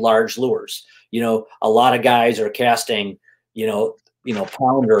really large lures. You know, a lot of guys are casting, you know,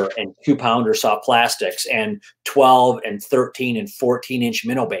 pounder and 2-pounder soft plastics and 12 and 13 and 14-inch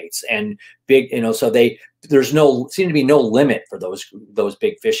minnow baits and big, you know, so there's seem to be no limit for those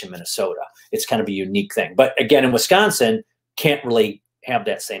big fish in Minnesota. It's kind of a unique thing. But again, in Wisconsin, can't really have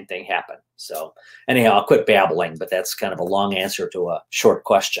that same thing happen. So anyhow, I'll quit babbling, but that's kind of a long answer to a short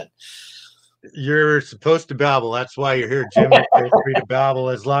question. You're supposed to babble. That's why you're here, Jim. Feel free to babble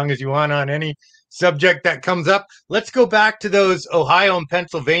as long as you want on any subject that comes up. Let's go back to those Ohio and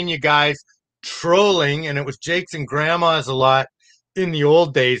Pennsylvania guys trolling, and it was Jake's and Grandma's a lot in the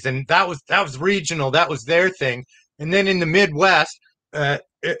old days, and that was regional. That was their thing. And then in the Midwest,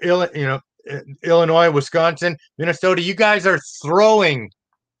 Illinois, Wisconsin, Minnesota, you guys are throwing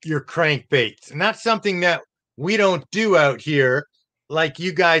your crankbaits, and that's something that we don't do out here like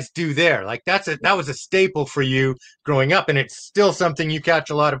you guys do there. Like that was a staple for you growing up, and it's still something you catch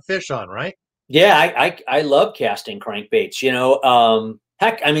a lot of fish on, right? Yeah, I love casting crankbaits. You know,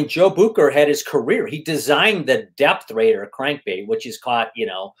 heck, I mean, Joe Bucher had his career. He designed the Depth Raider crankbait, which has caught, you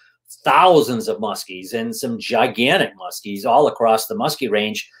know, thousands of muskies and some gigantic muskies all across the muskie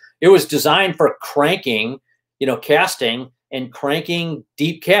range. It was designed for cranking, you know, casting and cranking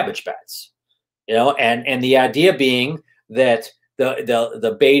deep cabbage beds, you know, and the idea being that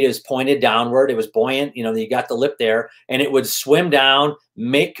the bait is pointed downward. It was buoyant, you know, you got the lip there, and it would swim down,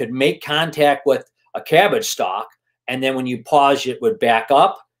 could make contact with a cabbage stalk, and then when you pause, it would back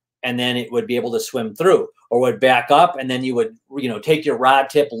up, and then it would be able to swim through, or would back up, and then you would, you know, take your rod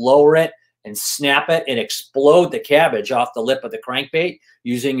tip, lower it, and snap it, and explode the cabbage off the lip of the crankbait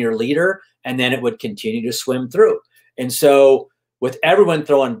using your leader, and then it would continue to swim through. And so with everyone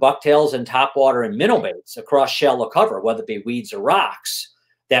throwing bucktails and topwater and minnow baits across shallow cover, whether it be weeds or rocks,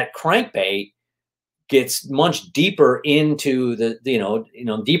 that crankbait gets much deeper into the,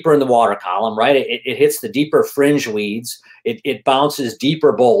 deeper in the water column, right? It hits the deeper fringe weeds. It bounces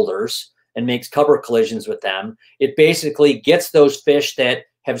deeper boulders and makes cover collisions with them. It basically gets those fish that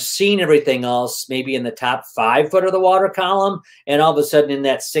have seen everything else, maybe in the top 5 foot of the water column, and all of a sudden in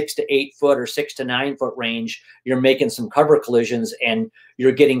that 6 to 8 foot or 6 to 9 foot range, you're making some cover collisions, and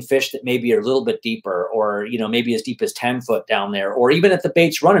you're getting fish that maybe are a little bit deeper, or, you know, maybe as deep as 10 foot down there, or even if the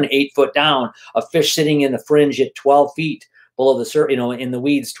bait's running 8 foot down, a fish sitting in the fringe at 12 feet below the surface, you know, in the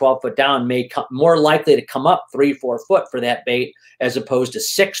weeds 12 foot down, may come more likely to come up 3-4 foot for that bait, as opposed to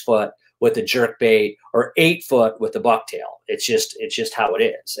 6 foot with a jerk bait, or 8 foot with the bucktail. It's just how it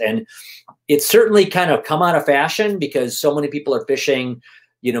is. And it's certainly kind of come out of fashion because so many people are fishing,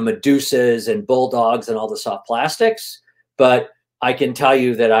 you know, medusas and bulldogs and all the soft plastics. But I can tell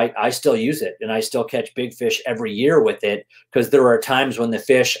you that I still use it, and I still catch big fish every year with it, because there are times when the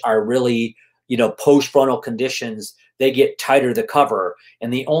fish are really, you know, post-frontal conditions, they get tighter the cover.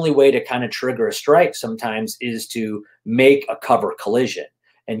 And the only way to kind of trigger a strike sometimes is to make a cover collision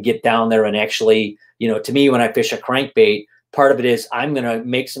and get down there and actually, you know, to me, when I fish a crankbait, part of it is I'm going to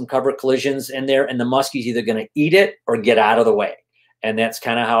make some cover collisions in there, and the muskie's either going to eat it or get out of the way. And that's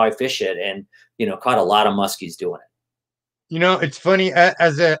kind of how I fish it, and, you know, caught a lot of muskies doing it. You know, it's funny,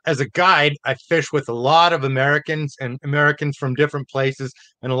 as a guide, I fish with a lot of Americans and Americans from different places,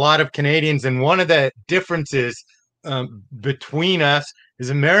 and a lot of Canadians. And one of the differences between us is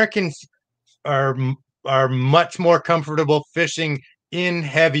Americans are much more comfortable fishing in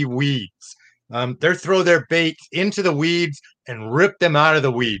heavy weeds. They throw their baits into the weeds and rip them out of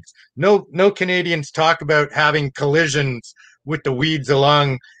the weeds. No Canadians talk about having collisions with the weeds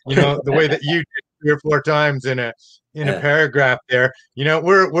along, the way that you did 3 or 4 times in a paragraph there.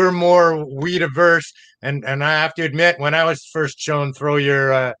 We're more weed averse, and I have to admit, when I was first shown throw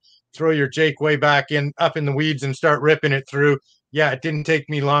your Jake way back up in the weeds and start ripping it through, yeah, it didn't take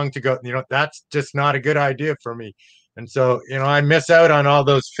me long to go, that's just not a good idea for me. And so, I miss out on all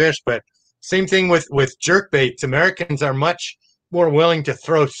those fish. But same thing with jerk baits. Americans are much more willing to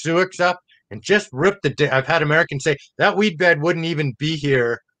throw suics up and just rip I've had Americans say that weed bed wouldn't even be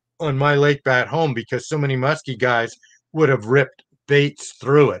here on my lake back home because so many musky guys would have ripped baits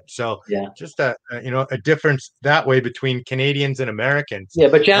through it. So yeah, just a difference that way between Canadians and Americans. Yeah,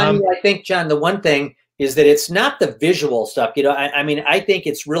 but John, I think, John, the one thing is that it's not the visual stuff. I mean, I think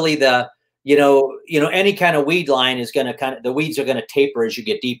it's really the, any kind of weed line is going to the weeds are going to taper as you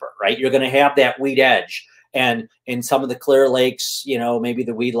get deeper, right? You're going to have that weed edge. And in some of the clear lakes, maybe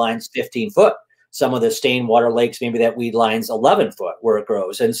the weed line's 15 foot. Some of the stained water lakes, maybe that weed line's 11 foot where it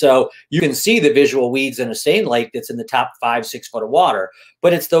grows. And so you can see the visual weeds in a stained lake that's in the top 5-6 foot of water.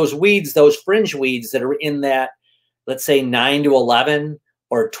 But it's those weeds, those fringe weeds that are in that, let's say 9 to 11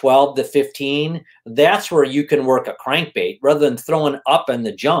 or 12 to 15. That's where you can work a crankbait rather than throwing up in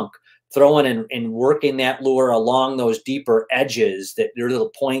the junk, throwing and working that lure along those deeper edges, that there are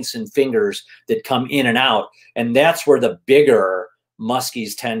little points and fingers that come in and out. And that's where the bigger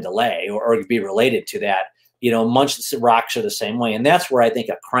muskies tend to lay or be related to that. Munched rocks are the same way. And that's where I think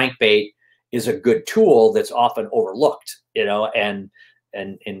a crankbait is a good tool that's often overlooked, and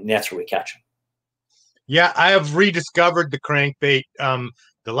that's where we catch them. Yeah, I have rediscovered the crankbait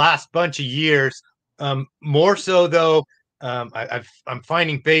the last bunch of years. More so, though, I'm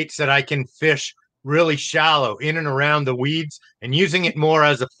finding baits that I can fish really shallow in and around the weeds and using it more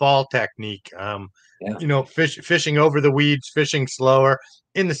as a fall technique. Fishing over the weeds, fishing slower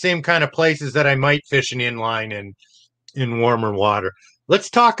in the same kind of places that I might fish an inline and in warmer water. Let's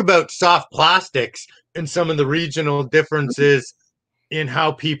talk about soft plastics and some of the regional differences in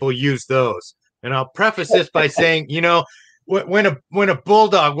how people use those. And I'll preface this by saying, when a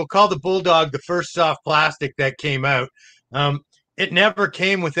bulldog, we'll call the bulldog the first soft plastic that came out, it never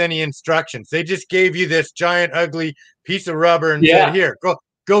came with any instructions. They just gave you this giant, ugly piece of rubber and said, here,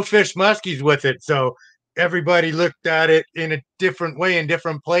 go fish muskies with it. So everybody looked at it in a different way in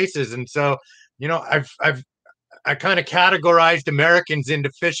different places. And so, I kind of categorized Americans into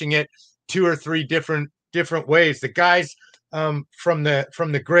fishing it 2 or 3 different ways. The guys from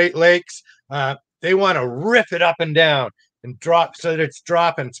the Great Lakes, they want to rip it up and down and drop so that it's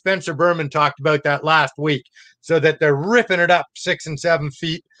dropping. Spencer Berman talked about that last week, so that they're ripping it up 6 and 7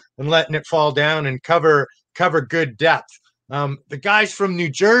 feet and letting it fall down and cover good depth. The guys from New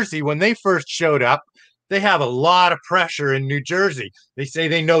Jersey, when they first showed up, they have a lot of pressure in New Jersey. They say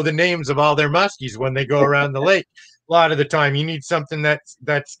they know the names of all their muskies when they go around the lake. A lot of the time, you need something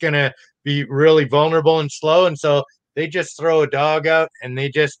that's going to be really vulnerable and slow. And so they just throw a dog out and they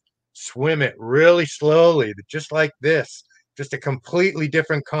just swim it really slowly, just like this. Just a completely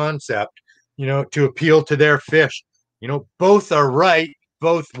different concept, to appeal to their fish. Both are right,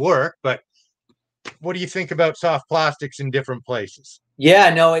 both work, but what do you think about soft plastics in different places?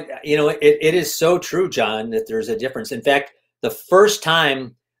 Yeah, no, it is so true, John, that there's a difference. In fact, the first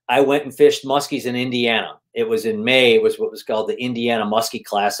time I went and fished muskies in Indiana, it was in May. It was what was called the Indiana Muskie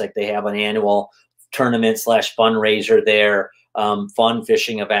Classic. They have an annual tournament / fundraiser there, fun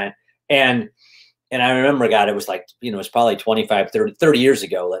fishing event. And I remember, God, it was like, it was probably 25, 30 years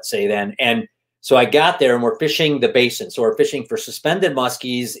ago, let's say then. And so I got there and we're fishing the basin. So we're fishing for suspended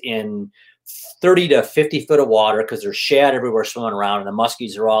muskies in 30 to 50 foot of water because there's shad everywhere swimming around and the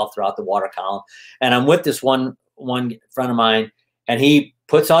muskies are all throughout the water column. And I'm with this one friend of mine, and he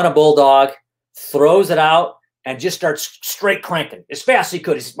puts on a bulldog, throws it out, and just starts straight cranking as fast as he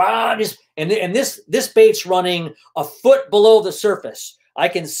could. He says, and this bait's running a foot below the surface. I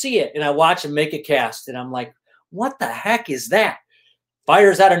can see it, and I watch him make a cast, and I'm like, what the heck is that?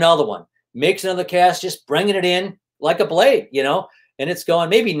 Fires out another one, makes another cast, just bringing it in like a blade, and it's going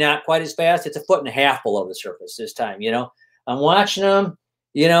maybe not quite as fast. It's a foot and a half below the surface this time, I'm watching him,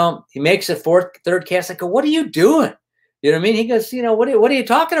 he makes a third cast. I go, what are you doing? You know what I mean? He goes, what are you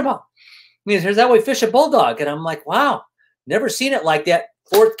talking about? He says, that way fish a bulldog. And I'm like, wow, never seen it like that.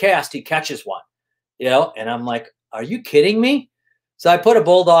 Fourth cast, he catches one, and I'm like, are you kidding me? So I put a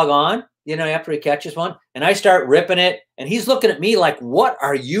bulldog on, after he catches one, and I start ripping it. And he's looking at me like, what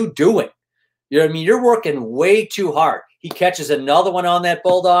are you doing? You know what I mean? You're working way too hard. He catches another one on that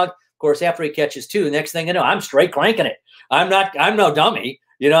bulldog. Of course, after he catches 2, the next thing I know, I'm straight cranking it. I'm no dummy.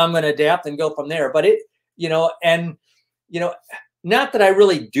 I'm going to adapt and go from there. But and not that I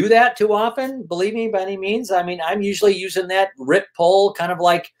really do that too often, believe me, by any means. I mean, I'm usually using that rip pull, kind of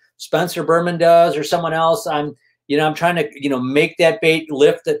like Spencer Berman does or someone else. I'm trying to, make that bait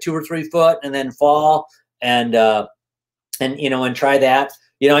lift at 2 or 3 foot and then fall and try that.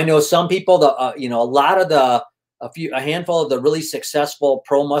 I know some people, a handful of the really successful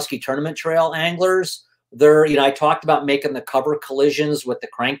pro musky tournament trail anglers, I talked about making the cover collisions with the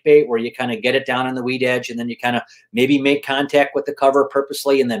crankbait where you kind of get it down on the weed edge and then you kind of maybe make contact with the cover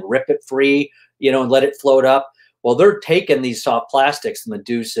purposely and then rip it free, and let it float up. Well, they're taking these soft plastics, the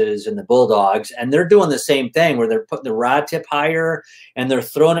Medusas and the Bulldogs, and they're doing the same thing where they're putting the rod tip higher and they're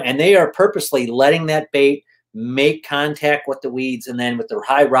throwing it, and they are purposely letting that bait make contact with the weeds and then with their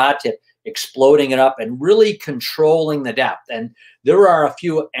high rod tip, exploding it up and really controlling the depth. And there are a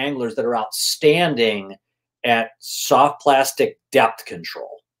few anglers that are outstanding at soft plastic depth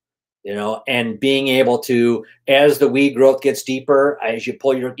control, and being able to, as the weed growth gets deeper, as you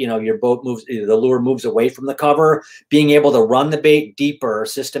pull your boat moves, the lure moves away from the cover, being able to run the bait deeper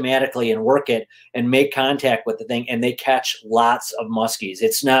systematically and work it and make contact with the thing. And they catch lots of muskies.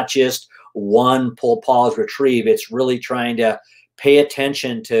 It's not just one pull, pause, retrieve. It's really trying to pay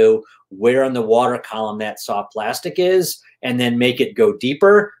attention to where in the water column that soft plastic is and then make it go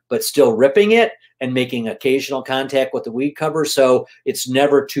deeper, but still ripping it and making occasional contact with the weed cover. So it's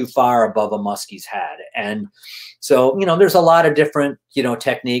never too far above a muskie's head. And so, there's a lot of different,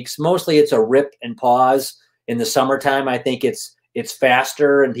 techniques. Mostly it's a rip and pause. In the summertime, I think it's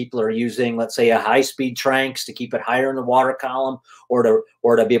faster and people are using, let's say, a high-speed tranks to keep it higher in the water column or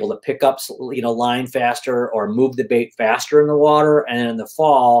to be able to pick up, line faster or move the bait faster in the water. And in the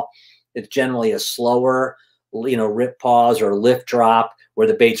fall, it's generally a slower, rip pause or lift drop where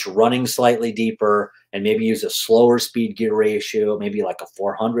the bait's running slightly deeper and maybe use a slower speed gear ratio, maybe like a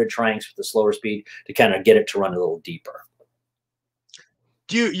 400 tranks with a slower speed to kind of get it to run a little deeper.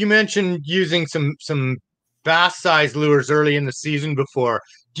 You mentioned using some bass size lures early in the season before.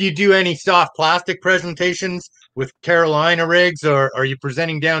 Do you do any soft plastic presentations with Carolina rigs, or are you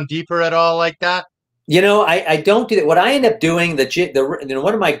presenting down deeper at all like that? I don't do that. What I end up doing,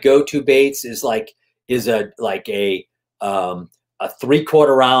 one of my go-to baits is a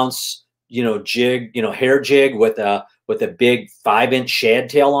 3/4 ounce, jig, hair jig with a big 5-inch shad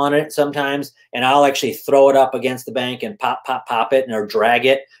tail on it sometimes. And I'll actually throw it up against the bank and pop it or drag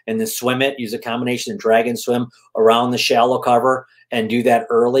it and then swim it, use a combination of drag and swim around the shallow cover and do that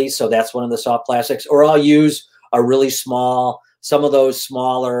early. So that's one of the soft plastics. Or I'll use a really small, some of those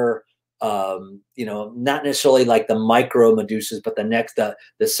smaller, not necessarily like the micro Medusas, but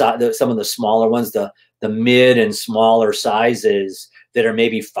some of the smaller ones, the mid and smaller sizes that are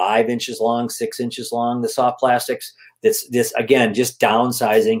maybe 5 inches long, 6 inches long, the soft plastics. This again, just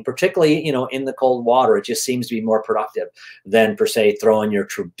downsizing, particularly, in the cold water, it just seems to be more productive than per se throwing your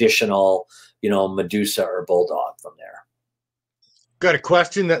traditional, Medusa or Bulldog from there. Got a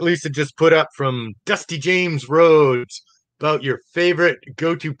question that Lisa just put up from Dusty James Rhodes about your favorite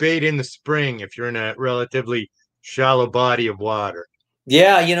go-to bait in the spring if you're in a relatively shallow body of water.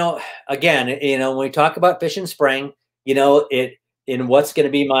 Yeah, again, when we talk about fishing spring, in what's going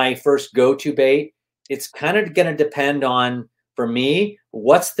to be my first go-to bait, it's kind of going to depend on, for me,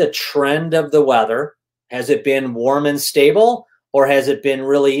 what's the trend of the weather? Has it been warm and stable, or has it been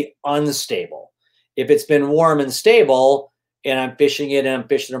really unstable? If it's been warm and stable and I'm fishing it and I'm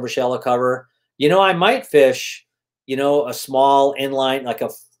fishing over shallow cover, I might fish, a small inline, like a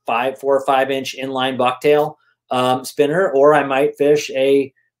 4 or 5 inch inline bucktail spinner, or I might fish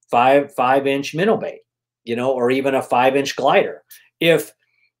a 5-inch minnow bait, or even a 5-inch glider. If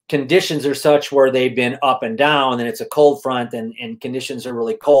conditions are such where they've been up and down and it's a cold front and conditions are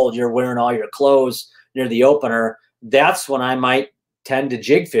really cold, you're wearing all your clothes near the opener, that's when I might tend to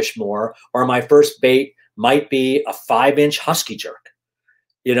jig fish more, or my first bait might be a 5-inch husky jerk,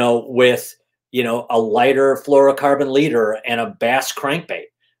 with, a lighter fluorocarbon leader and a bass crankbait.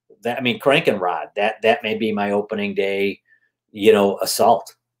 Cranking rod, that may be my opening day,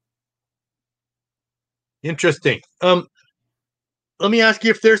 assault. Interesting. Let me ask you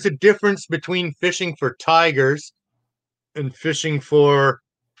if there's a difference between fishing for tigers and fishing for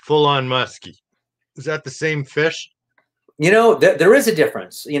full-on muskie. Is that the same fish? There is a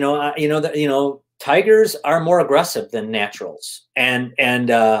difference. Tigers are more aggressive than naturals, and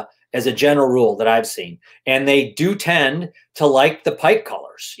as a general rule that I've seen, and they do tend to like the pike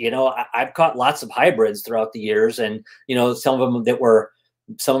colors. I've caught lots of hybrids throughout the years, and some of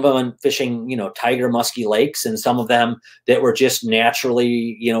them fishing, tiger musky lakes, and some of them that were just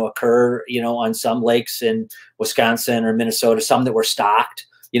naturally, occur, on some lakes in Wisconsin or Minnesota, some that were stocked,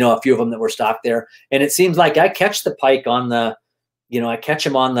 a few of them that were stocked there. And it seems like I catch the pike on the, I catch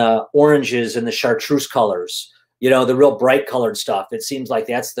them on the oranges and the chartreuse colors, the real bright colored stuff. It seems like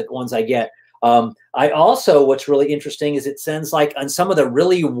that's the ones I get. I also, what's really interesting is it sends like on some of the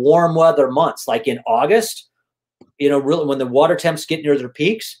really warm weather months, like in August, really when the water temps get near their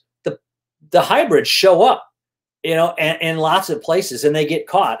peaks, the hybrids show up, in lots of places, and they get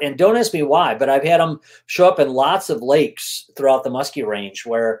caught. And don't ask me why, but I've had them show up in lots of lakes throughout the Musky Range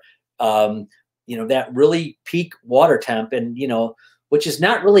where, that really peak water temp and, which is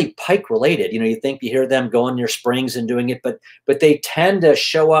not really pike related. You think you hear them going near springs and doing it, but they tend to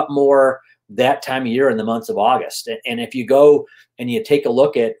show up more that time of year in the months of August. And if you go and you take a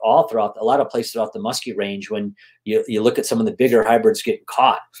look at a lot of places throughout the Musky Range, when you look at some of the bigger hybrids getting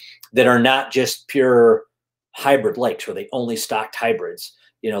caught that are not just pure hybrid lakes where they only stocked hybrids,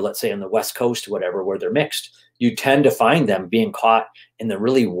 let's say on the West Coast or whatever, where they're mixed, you tend to find them being caught in the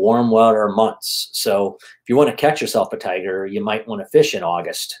really warm water months. So if you want to catch yourself a tiger, you might want to fish in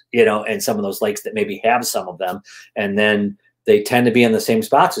August, and some of those lakes that maybe have some of them. And then they tend to be in the same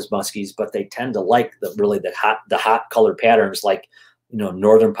spots as muskies, but they tend to like the hot colored patterns like,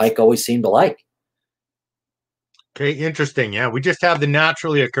 northern pike always seem to like. Okay, interesting. Yeah, we just have the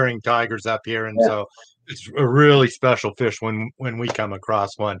naturally occurring tigers up here, and so it's a really special fish when we come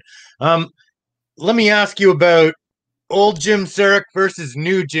across one. Let me ask you about old Jim Saric versus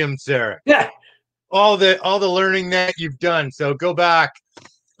new Jim Saric. Yeah, all the learning that you've done. So go back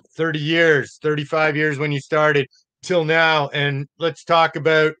 30 years, 35 years when you started till now, and let's talk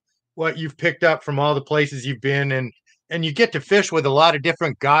about what you've picked up from all the places you've been. And you get to fish with a lot of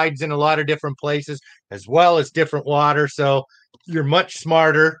different guides in a lot of different places, as well as different water. So you're much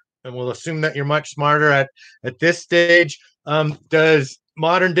smarter, and we'll assume that you're much smarter at this stage. Does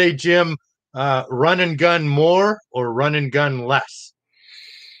modern day Jim run and gun more or run and gun less?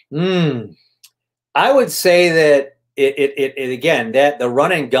 I would say that it again, that the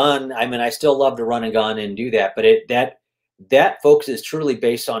run and gun, I mean, I still love to run and gun and do that, but that folks is truly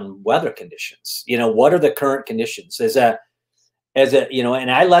based on weather conditions. What are the current conditions and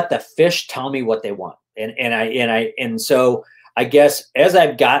I let the fish tell me what they want. And so I guess as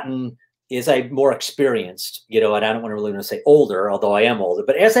I'm more experienced, and I don't want to really say older, although I am older,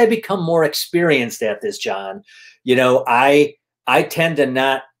 but as I become more experienced at this, John, I tend to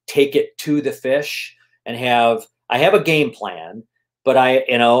not take it to the fish and I have a game plan, but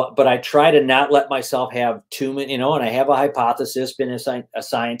I try to not let myself have too many, and I have a hypothesis, been a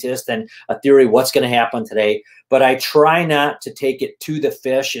scientist and a theory, what's going to happen today, but I try not to take it to the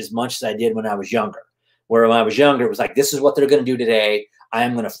fish as much as I did when I was younger, where when I was younger, it was like, this is what they're going to do today. I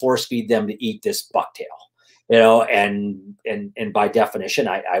am going to force feed them to eat this bucktail, and by definition,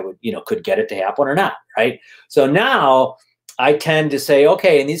 I would, could get it to happen or not. Right. So now I tend to say,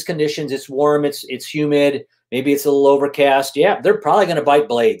 okay, in these conditions, it's warm, it's humid, maybe it's a little overcast. Yeah, they're probably going to bite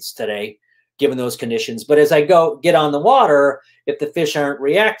blades today, given those conditions. But as I get on the water, if the fish aren't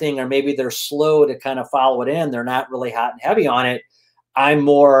reacting, or maybe they're slow to kind of follow it in, they're not really hot and heavy on it, I'm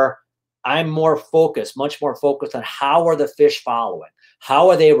more focused, much more focused on how are the fish following? How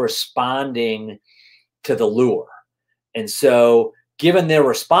are they responding to the lure? And so given their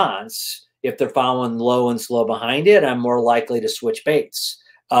response, if they're following low and slow behind it, I'm more likely to switch baits.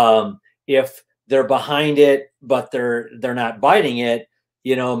 If they're behind it, but they're not biting it,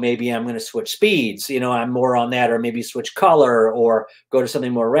 maybe I'm going to switch speeds, I'm more on that, or maybe switch color or go to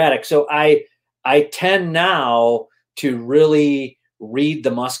something more erratic. So I tend now to really read the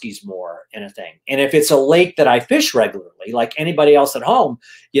muskies more in a thing. And if it's a lake that I fish regularly, like anybody else at home,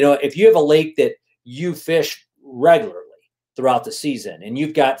 if you have a lake that you fish regularly throughout the season and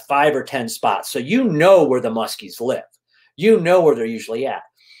you've got 5 or 10 spots, so where the muskies live, where they're usually at.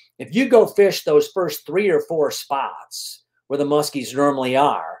 If you go fish those first 3 or 4 spots where the muskies normally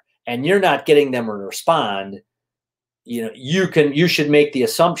are, and you're not getting them to respond, you should make the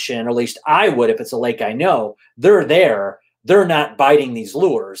assumption, or at least I would, if it's a lake I know, they're there, they're not biting these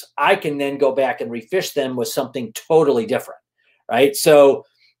lures. I can then go back and refish them with something totally different, right? So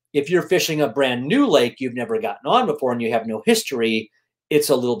if you're fishing a brand new lake you've never gotten on before and you have no history, it's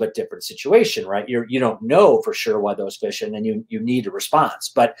a little bit different situation, right? You don't know for sure why those fish, and then you need a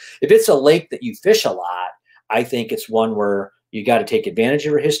response. But if it's a lake that you fish a lot, I think it's one where you got to take advantage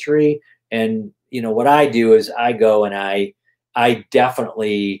of your history. And what I do is I go and I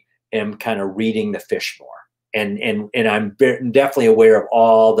definitely am kind of reading the fish more, and I'm definitely aware of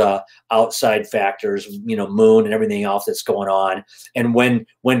all the outside factors, moon and everything else that's going on, and when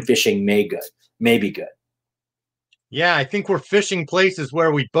fishing may be good. Yeah, I think we're fishing places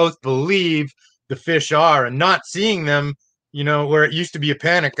where we both believe the fish are, and not seeing them you know, where it used to be a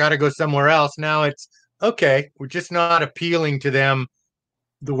panic, got to go somewhere else. Now it's okay. We're just not appealing to them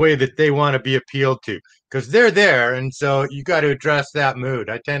the way that they want to be appealed to because they're there, and so you got to address that mood.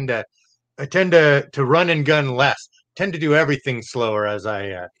 I tend to run and gun less. Tend to do everything slower as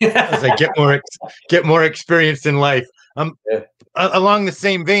I get more experienced in life. Yeah. Along the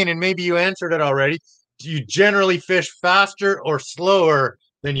same vein, and maybe you answered it already. Do you generally fish faster or slower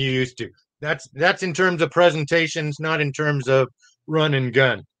than you used to? That's in terms of presentations, not in terms of run and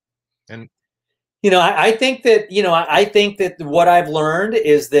gun. And I think that, I think that what I've learned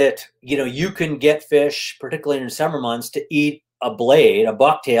is that, you can get fish, particularly in summer months, to eat a blade, a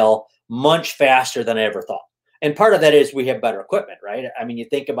bucktail, much faster than I ever thought. And part of that is we have better equipment, right? I mean, you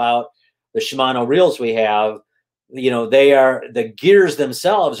think about the Shimano reels we have, the gears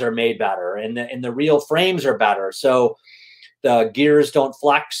themselves are made better, and the reel frames are better. So the gears don't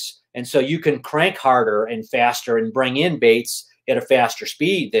flex. And so you can crank harder and faster and bring in baits at a faster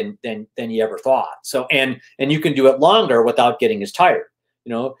speed than you ever thought. So, and you can do it longer without getting as tired.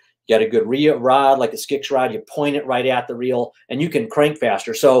 You got a good reel rod, like a Skix rod, you point it right at the reel and you can crank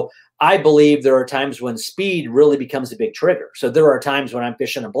faster. So I believe there are times when speed really becomes a big trigger. So there are times when I'm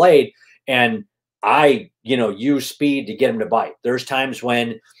fishing a blade and I, use speed to get them to bite. There's times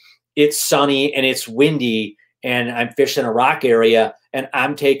when it's sunny and it's windy and I'm fishing a rock area and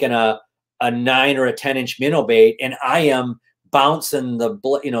I'm taking a 9 or a 10-inch minnow bait and I am bouncing the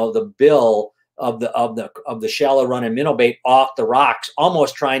bill of the shallow running minnow bait off the rocks,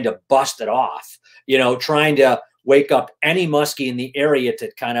 almost trying to bust it off, trying to wake up any muskie in the area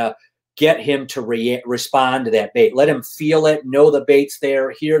to kind of get him to respond to that bait. Let him feel it, know the bait's there,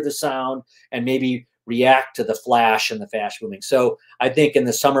 hear the sound, and maybe react to the flash and the fast moving. So I think in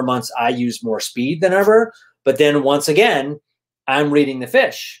the summer months, I use more speed than ever. But then once again, I'm reading the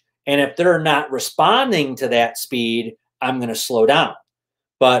fish. And if they're not responding to that speed, I'm going to slow down.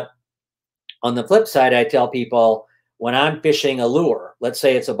 But on the flip side, I tell people when I'm fishing a lure, let's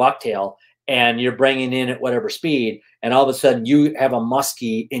say it's a bucktail, and you're bringing in at whatever speed, and all of a sudden you have a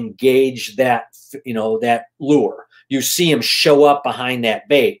muskie engage that, that lure. You see him show up behind that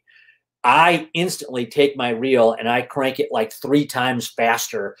bait. I instantly take my reel and I crank it like 3 times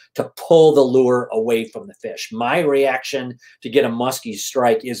faster to pull the lure away from the fish. My reaction to get a muskie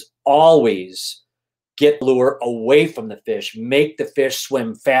strike is always get the lure away from the fish, make the fish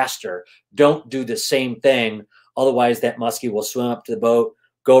swim faster. Don't do the same thing. Otherwise, that muskie will swim up to the boat,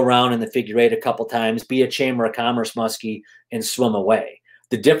 go around in the figure 8 a couple times, be a Chamber of Commerce muskie, and swim away.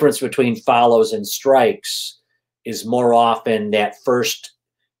 The difference between follows and strikes is more often that first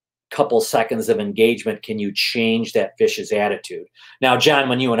couple seconds of engagement. Can you change that fish's attitude? Now, John,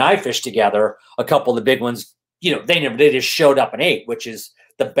 when you and I fished together, a couple of the big ones, they just showed up and ate, which is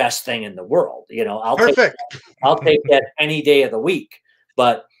the best thing in the world. I'll take that any day of the week,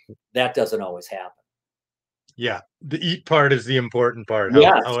 but that doesn't always happen. Yeah, the eat part is the important part,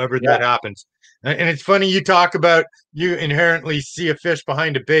 however Yeah. that happens. And it's funny you talk about you inherently see a fish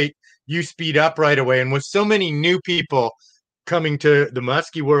behind a bait, you speed up right away. And with so many new people coming to the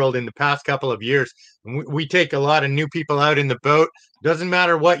muskie world in the past couple of years, we take a lot of new people out in the boat. Doesn't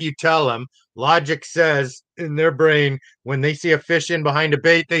matter what you tell them. Logic says in their brain, when they see a fish in behind a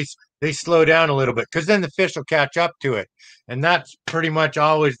bait, they slow down a little bit because then the fish will catch up to it. And that's pretty much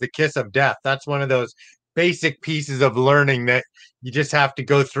always the kiss of death. That's one of those basic pieces of learning that you just have to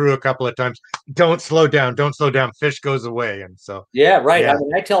go through a couple of times. Don't slow down. Don't slow down. Fish goes away. And so, yeah, right. Yeah. I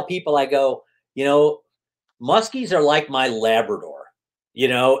mean, I tell people, I go, muskies are like my Labrador,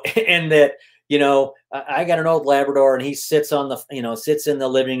 and that, I got an old Labrador and he sits on the, sits in the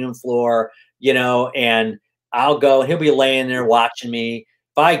living room floor, and I'll go and he'll be laying there watching me.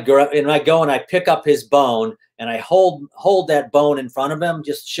 If I go and I pick up his bone and I hold that bone in front of him,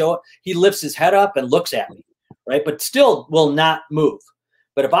 just show it, he lifts his head up and looks at me, right? But still will not move.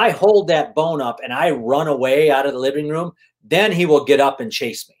 But if I hold that bone up and I run away out of the living room, then he will get up and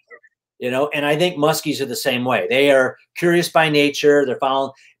chase me. And I think muskies are the same way. They are curious by nature. They're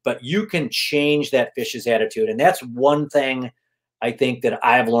following, but you can change that fish's attitude. And that's one thing I think that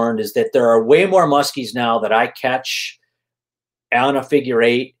I've learned is that there are way more muskies now that I catch on a figure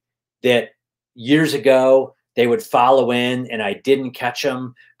 8 that years ago they would follow in and I didn't catch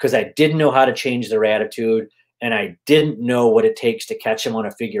them because I didn't know how to change their attitude. And I didn't know what it takes to catch them on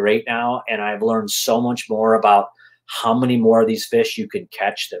a figure 8 now. And I've learned so much more about how many more of these fish you can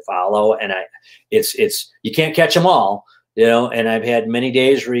catch that follow. And it's you can't catch them all, and I've had many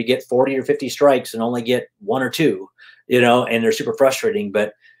days where you get 40 or 50 strikes and only get 1 or 2, and they're super frustrating,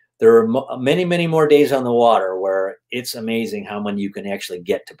 but there are many, many more days on the water where it's amazing how many you can actually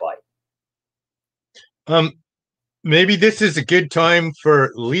get to bite. maybe this is a good time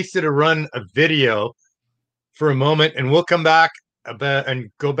for Lisa to run a video for a moment, and we'll come back and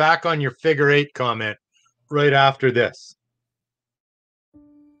go back on your figure 8 comment right after this.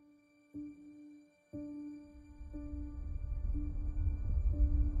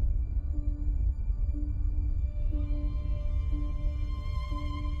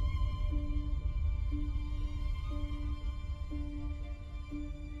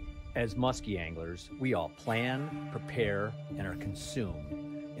 As musky anglers, we all plan, prepare, and are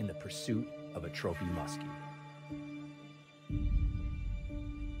consumed in the pursuit of a trophy muskie.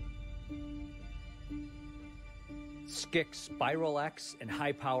 Skick's Spiral X and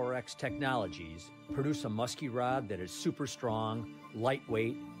High Power X technologies produce a musky rod that is super strong,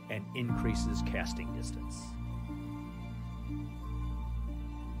 lightweight, and increases casting distance.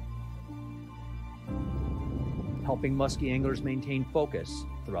 Helping musky anglers maintain focus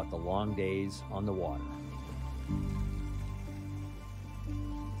throughout the long days on the water.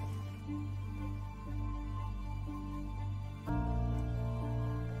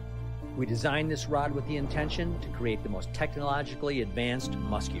 We designed this rod with the intention to create the most technologically advanced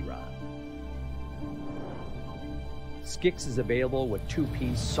musky rod. Skix is available with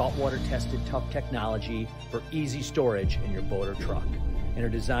 2-piece saltwater tested tough technology for easy storage in your boat or truck, and are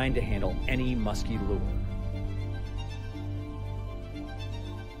designed to handle any musky lure.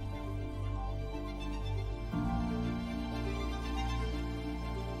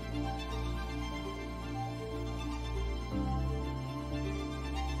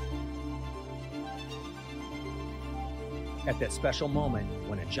 At that special moment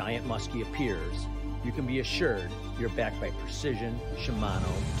when a giant muskie appears, you can be assured you're backed by precision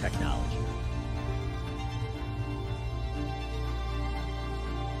Shimano technology.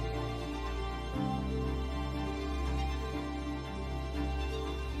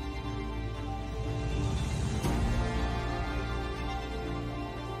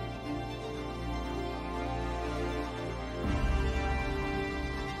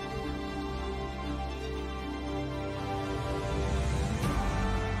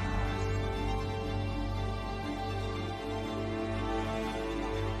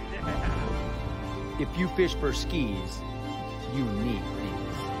 If you fish for skis, you need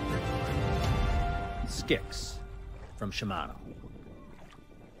these. Skix from Shimano.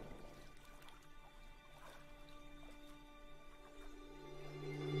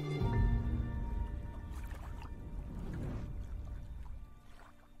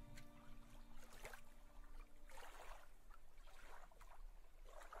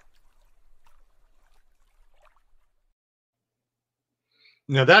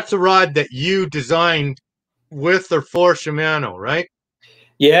 Now that's a rod that you designed with or for Shimano, right?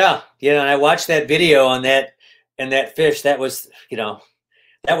 Yeah, and I watched that video on that and that fish. That was,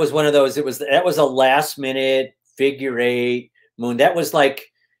 that was one of those. That was a last minute figure 8 moon. That was like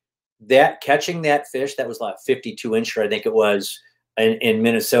that catching that fish. That was like 52-incher, I think it was, in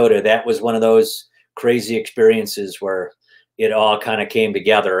Minnesota. That was one of those crazy experiences where it all kind of came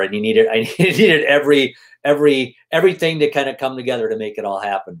together, and I needed everything to kind of come together to make it all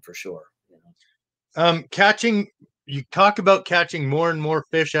happen, for sure. You talk about catching more and more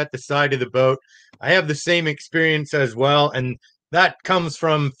fish at the side of the boat. I have the same experience as well, and that comes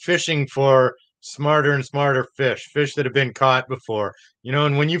from fishing for smarter and smarter fish that have been caught before.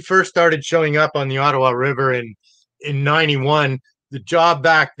 And when you first started showing up on the Ottawa River in 91, the job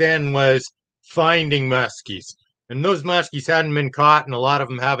back then was finding muskies. And those muskies hadn't been caught, and a lot of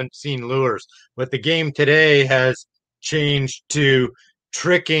them haven't seen lures. But the game today has changed to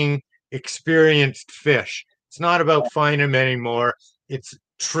tricking experienced fish. It's not about finding them anymore. It's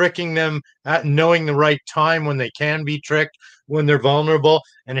tricking them at knowing the right time when they can be tricked, when they're vulnerable,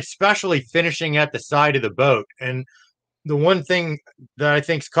 and especially finishing at the side of the boat. And the one thing that I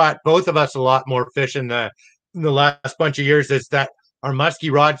think's caught both of us a lot more fish in the last bunch of years is that our musky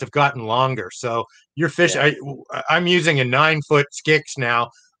rods have gotten longer. So your fish, yeah. I'm using a 9-foot Skix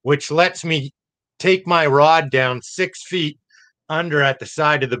now, which lets me take my rod down 6 feet under at the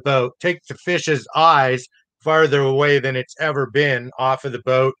side of the boat, take the fish's eyes farther away than it's ever been off of the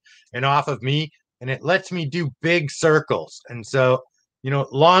boat and off of me, and it lets me do big circles. And so,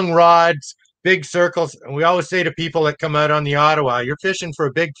 long rods, big circles. And we always say to people that come out on the Ottawa, you're fishing for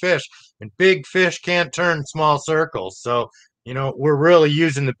a big fish, and big fish can't turn small circles. So, we're really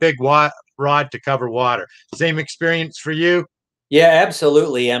using the big rod to cover water. Same experience for you? Yeah,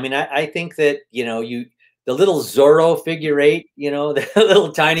 absolutely. I mean, I think that, the little Zorro figure 8, the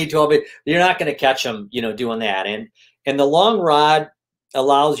little tiny 12, you're not going to catch them, doing that. And the long rod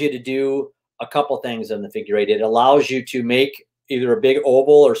allows you to do a couple things on the figure 8. It allows you to make either a big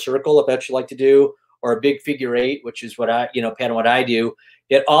oval or circle, if that's what you like to do, or a big figure eight, which is what I, pattern what I do.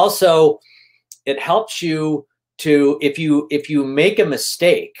 It also, it helps you to, if you make a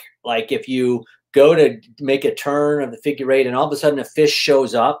mistake, like if you go to make a turn of the figure eight and all of a sudden a fish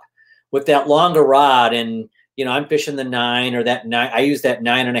shows up with that longer rod, and I'm fishing the 9 or that 9. I use that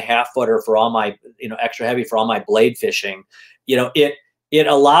 9.5 footer for all my, extra heavy for all my blade fishing. It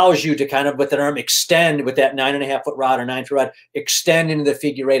allows you to kind of with an arm extend with that 9.5 foot rod or 9 foot rod, extend into the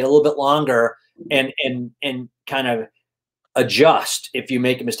figure eight a little bit longer and kind of adjust if you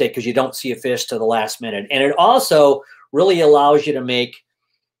make a mistake because you don't see a fish to the last minute. And it also really allows you to make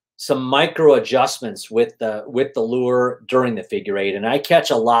some micro adjustments with the lure during the figure eight. And I catch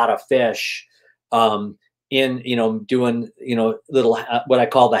a lot of fish in doing little what I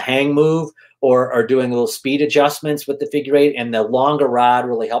call the hang move or doing little speed adjustments with the figure eight, and the longer rod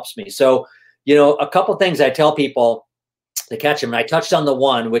really helps me. So a couple things I tell people to catch them, and I touched on the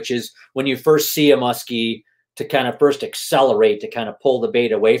one, which is when you first see a muskie, to kind of first accelerate, to kind of pull the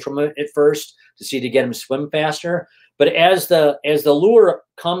bait away from it at first to see to get them swim faster. But as the lure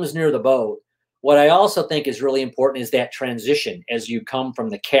comes near the boat, what I also think is really important is that transition as you come from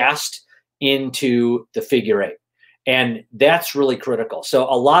the cast into the figure eight. And that's really critical. So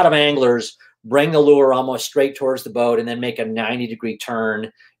a lot of anglers bring the lure almost straight towards the boat and then make a 90-degree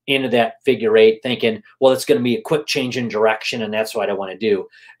turn into that figure eight, thinking, well, it's going to be a quick change in direction, and that's what I want to do.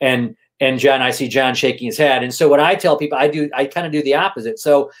 And John, I see John shaking his head. And so what I tell people, I kind of do the opposite.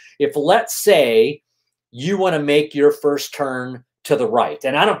 So if, let's say, you want to make your first turn to the right,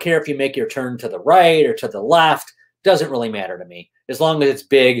 and I don't care if you make your turn to the right or to the left, doesn't really matter to me, as long as it's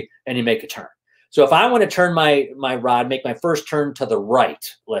big and you make a turn. So if I want to turn my rod, make my first turn to the right,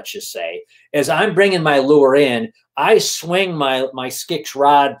 let's just say, as I'm bringing my lure in, I swing my Skix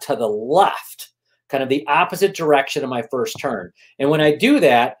rod to the left, kind of the opposite direction of my first turn. And when I do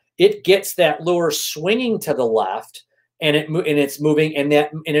that, it gets that lure swinging to the left, and it's moving, and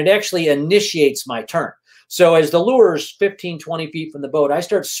it actually initiates my turn. So as the lure is 15, 20 feet from the boat, I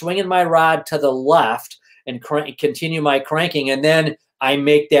start swinging my rod to the left and continue my cranking, and then I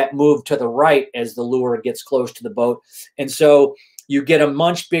make that move to the right as the lure gets close to the boat. And so you get a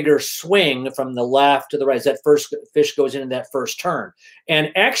much bigger swing from the left to the right as that first fish goes into that first turn.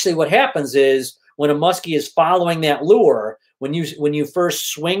 And actually what happens is when a muskie is following that lure, when you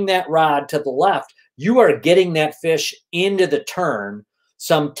first swing that rod to the left, you are getting that fish into the turn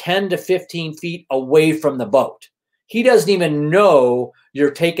some 10 to 15 feet away from the boat. He doesn't even know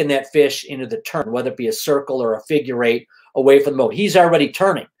you're taking that fish into the turn, whether it be a circle or a figure eight away from the boat. He's already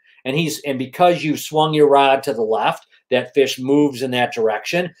turning, and because you swung your rod to the left, that fish moves in that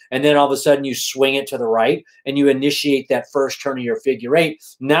direction, and then all of a sudden you swing it to the right and you initiate that first turn of your figure eight.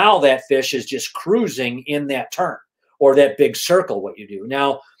 Now that fish is just cruising in that turn or that big circle, what you do.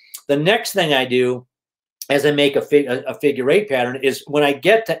 Now, the next thing I do as I make a figure eight pattern is when I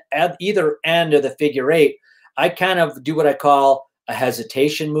get to either end of the figure eight, I kind of do what I call a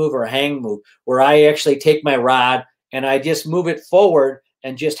hesitation move or a hang move, where I actually take my rod and I just move it forward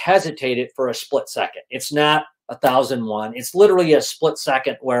and just hesitate it for a split second. It's not 1,001. It's literally a split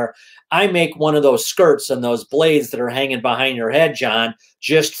second where I make one of those skirts and those blades that are hanging behind your head, John,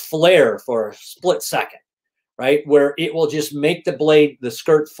 just flare for a split second, right? Where it will just make the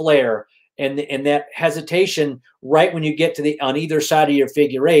skirt flare. And that hesitation, right when you get to on either side of your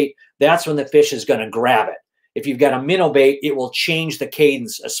figure eight, that's when the fish is going to grab it. If you've got a minnow bait, it will change the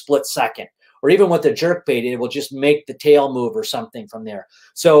cadence a split second. Or even with the jerk bait, it will just make the tail move or something from there.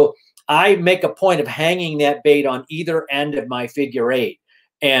 So I make a point of hanging that bait on either end of my figure eight.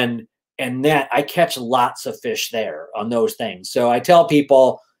 And that I catch lots of fish there on those things. So I tell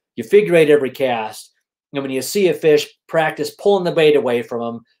people, you figure eight every cast. And when you see a fish, practice pulling the bait away from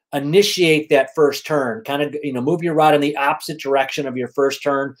them. Initiate that first turn. Kind of, move your rod in the opposite direction of your first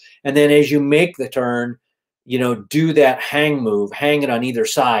turn. And then as you make the turn, do that hang move, hang it on either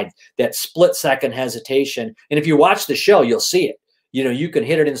side, that split second hesitation. And if you watch the show, you'll see it. You can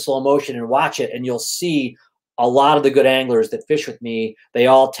hit it in slow motion and watch it, and you'll see a lot of the good anglers that fish with me, they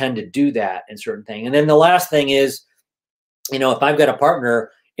all tend to do that in certain things. And then the last thing is, if I've got a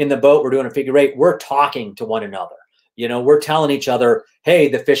partner in the boat, we're doing a figure eight, we're talking to one another. We're telling each other, hey,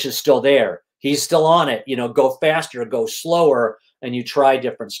 the fish is still there. He's still on it. Go faster, go slower. And you try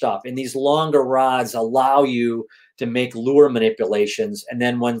different stuff. And these longer rods allow you to make lure manipulations. And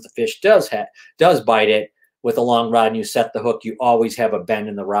then when the fish does bite it with a long rod and you set the hook, you always have a bend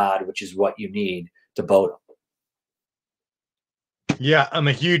in the rod, which is what you need to boat them. Yeah, I'm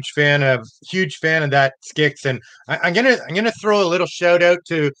a huge fan of that Skix, and I'm gonna throw a little shout out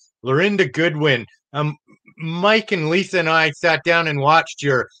to Lorinda Goodwin. Mike and Lisa and I sat down and watched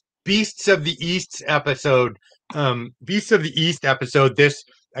your Beasts of the East episode. Beasts of the East episode. This,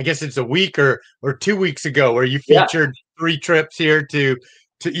 I guess it's a week or 2 weeks ago, where you featured 3 trips here to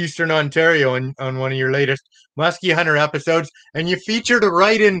Eastern Ontario on one of your latest Musky Hunter episodes, and you featured a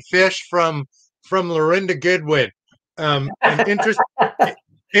write-in fish from Lorinda Goodwin. And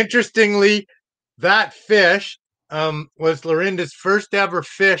interestingly, that fish was Lorinda's first ever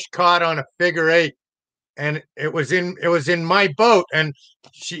fish caught on a figure 8, and it was in my boat, and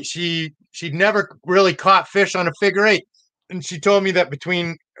she'd never really caught fish on a figure 8, and she told me that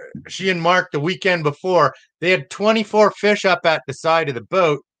between she and Mark the weekend before, they had 24 fish up at the side of the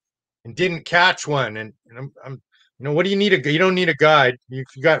boat and didn't catch one. And I'm what do you need? You don't need a guide.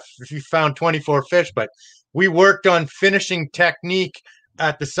 If you found 24 fish, but we worked on finishing technique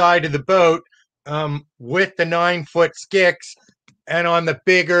at the side of the boat with the 9-foot skicks and on the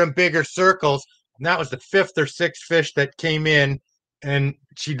bigger and bigger circles. And that was the 5th or 6th fish that came in, and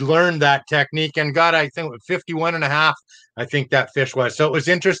she'd learned that technique and got, I think, 51.5. I think that fish was. So it was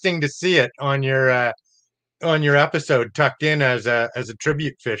interesting to see it on your episode, tucked in as a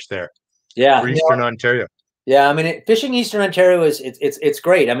tribute fish there. Yeah, for Eastern Ontario. Yeah, I mean, fishing Eastern Ontario it's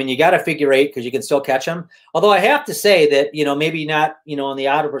great. I mean, you got to figure 8 because you can still catch them. Although I have to say that, maybe not, on the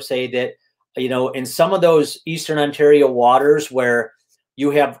outer per se, that, in some of those Eastern Ontario waters where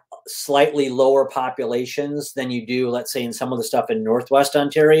you have slightly lower populations than you do, let's say, in some of the stuff in Northwest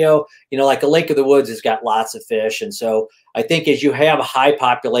Ontario, like a Lake of the Woods has got lots of fish. And so I think as you have high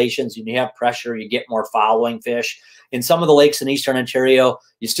populations and you have pressure, you get more following fish. In some of the lakes in Eastern Ontario,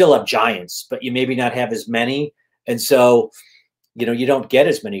 you still have giants, but you maybe not have as many. And so, you don't get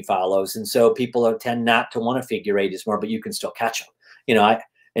as many follows. And so people tend not to want to figure 8 as more, but you can still catch them,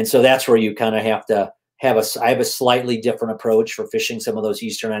 and so that's where you kind of have to I have a slightly different approach for fishing some of those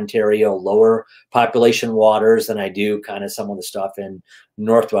Eastern Ontario lower population waters than I do kind of some of the stuff in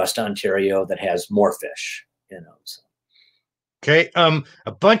Northwest Ontario that has more fish, so. Okay.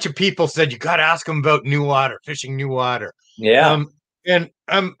 A bunch of people said you got to ask them about new water, fishing new water. Yeah. And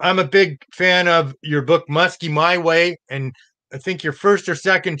I'm a big fan of your book, Musky My Way. And I think your first or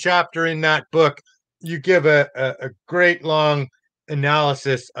second chapter in that book, you give a great long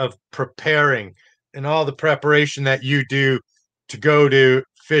analysis of preparing and all the preparation that you do to go to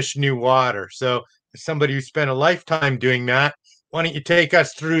fish new water. So as somebody who spent a lifetime doing that, why don't you take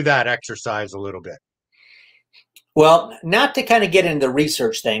us through that exercise a little bit? Well, not to kind of get into the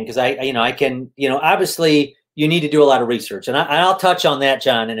research thing, because I can, obviously you need to do a lot of research, and I'll touch on that,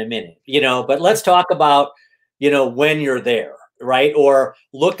 John, in a minute, but let's talk about, when you're there, right? Or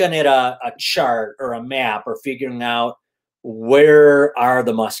looking at a chart or a map or figuring out where are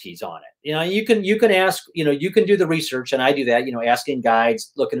the muskies on it. You can ask, you can do the research, and I do that, asking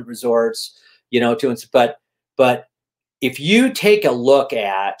guides, looking at resorts, but if you take a look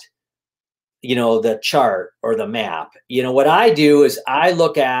at, the chart or the map, what I do is I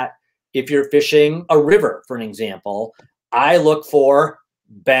look at, if you're fishing a river, for an example, I look for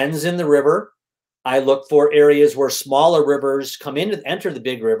bends in the river. I look for areas where smaller rivers enter the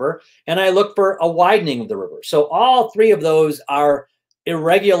big river, and I look for a widening of the river. So all 3 of those are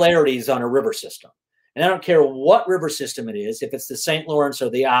irregularities on a river system. And I don't care what river system it is, if it's the St. Lawrence or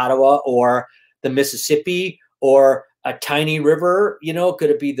the Ottawa or the Mississippi or a tiny river, could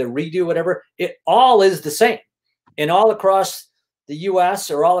it be the Redo, whatever, it all is the same. And all across the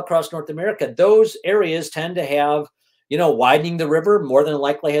US or all across North America, those areas tend to have, widening the river more than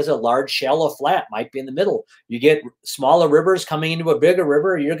likely has a large shallow flat, might be in the middle. You get smaller rivers coming into a bigger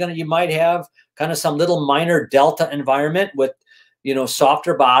river, you might have kind of some little minor delta environment with,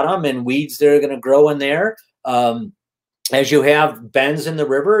 softer bottom and weeds that are going to grow in there. As you have bends in the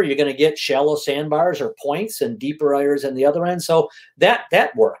river, you're going to get shallow sandbars or points and deeper areas on the other end. So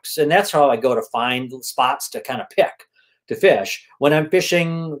that works. And that's how I go to find spots to kind of pick to fish. When I'm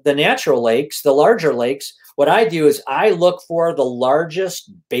fishing the natural lakes, the larger lakes, what I do is I look for the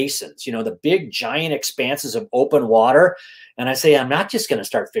largest basins, the big giant expanses of open water. And I say, I'm not just going to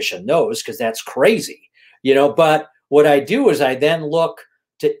start fishing those because that's crazy, but what I do is I then look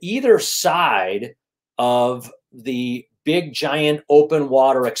to either side of the big giant open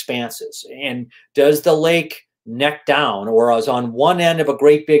water expanses. And does the lake neck down, or is on one end of a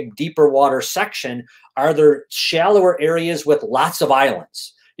great big deeper water section, are there shallower areas with lots of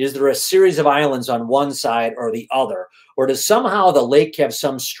islands? Is there a series of islands on one side or the other? Or does somehow the lake have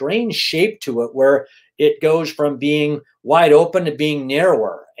some strange shape to it where it goes from being wide open to being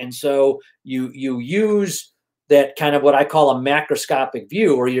narrower? And so you use that kind of what I call a macroscopic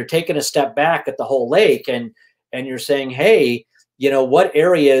view, where you're taking a step back at the whole lake and you're saying, hey, what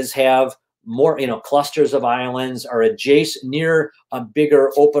areas have more, clusters of islands are adjacent near a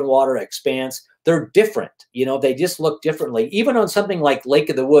bigger open water expanse. They're different, they just look differently. Even on something like Lake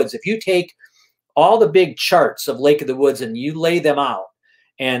of the Woods, if you take all the big charts of Lake of the Woods and you lay them out,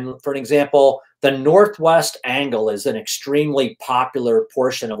 and for an example, the northwest angle is an extremely popular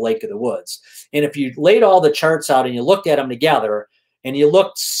portion of Lake of the Woods. And if you laid all the charts out and you looked at them together and you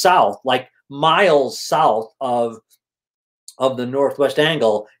looked south, like miles south of the northwest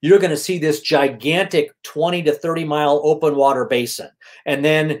angle, you're going to see this gigantic 20 to 30 mile open water basin. And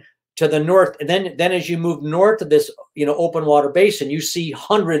then to the north, and then as you move north of this, open water basin, you see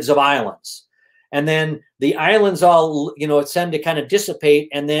hundreds of islands. And then the islands all, tend to kind of dissipate.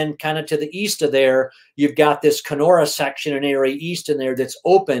 And then kind of to the east of there, you've got this Kenora section, an area east in there that's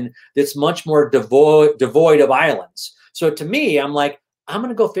open, that's much more devoid of islands. So to me, I'm like, I'm going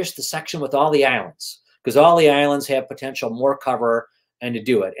to go fish the section with all the islands, because all the islands have potential more cover and to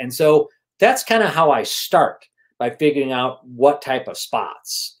do it. And so that's kind of how I start, by figuring out what type of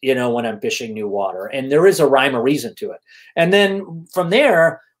spots, when I'm fishing new water. And there is a rhyme or reason to it. And then from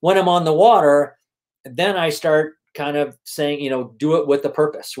there, when I'm on the water, then I start kind of saying, do it with the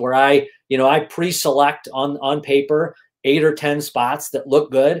purpose, where I pre-select on paper 8 or 10 spots that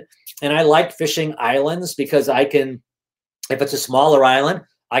look good. And I like fishing islands because I can, if it's a smaller island,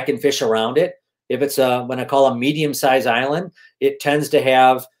 I can fish around it. If it's when I call a medium-sized island, it tends to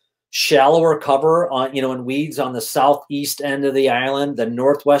have shallower cover on, and weeds on the southeast end of the island. The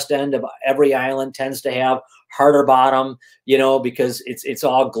northwest end of every island tends to have harder bottom, because it's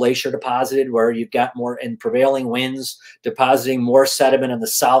all glacier deposited, where you've got more in prevailing winds depositing more sediment in the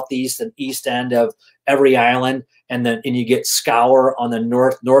southeast and east end of every island. And you get scour on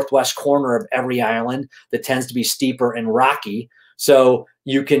the northwest corner of every island that tends to be steeper and rocky. So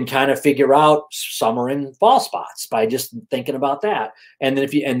you can kind of figure out summer and fall spots by just thinking about that. And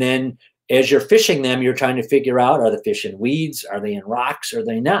then as you're fishing them, you're trying to figure out, are the fish in weeds? Are they in rocks? Are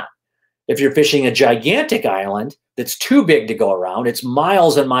they not? If you're fishing a gigantic island that's too big to go around, it's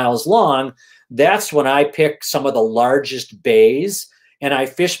miles and miles long, that's when I pick some of the largest bays, and I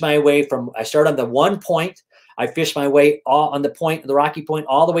fish my way I start on the one point, I fish my way on the rocky point,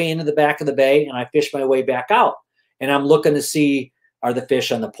 all the way into the back of the bay, and I fish my way back out. And I'm looking to see, are the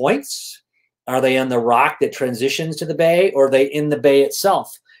fish on the points? Are they on the rock that transitions to the bay, or are they in the bay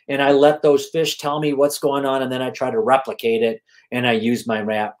itself? And I let those fish tell me what's going on, and then I try to replicate it, and I use my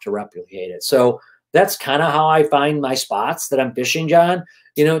map to replicate it. So that's kind of how I find my spots that I'm fishing, John,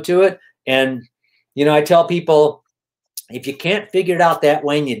 to it. And, I tell people, if you can't figure it out that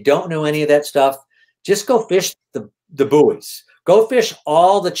way and you don't know any of that stuff, just go fish the buoys. Go fish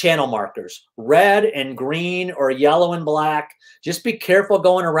all the channel markers, red and green or yellow and black. Just be careful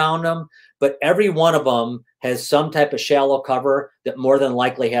going around them. But every one of them has some type of shallow cover that more than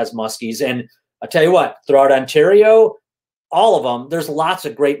likely has muskies. And I'll tell you what, throughout Ontario, all of them, there's lots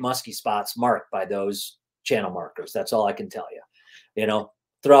of great muskie spots marked by those channel markers. That's all I can tell you,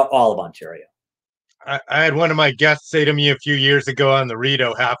 throughout all of Ontario. I had one of my guests say to me a few years ago on the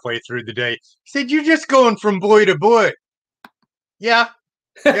Rideau halfway through the day, he said, "You're just going from buoy to buoy." Yeah,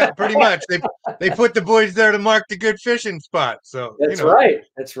 pretty much. They put the buoys there to mark the good fishing spots. So that's right.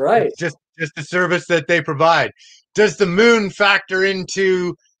 That's right. It's just the service that they provide. Does the moon factor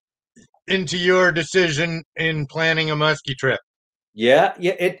into your decision in planning a muskie trip? Yeah,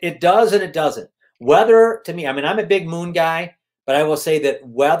 it does and it doesn't. Weather, to me, I'm a big moon guy, but I will say that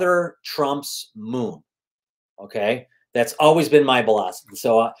weather trumps moon. Okay, that's always been my philosophy.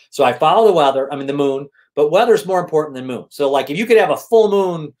 So I follow the weather. The moon, but weather's more important than moon. So like if you could have a full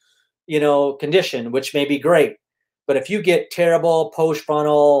moon, condition, which may be great, but if you get terrible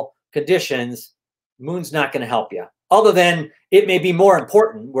post-frontal conditions, moon's not going to help you. Other than it may be more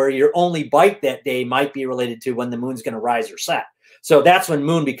important, where your only bite that day might be related to when the moon's going to rise or set. So that's when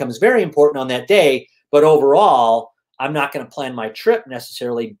moon becomes very important on that day. But overall, I'm not going to plan my trip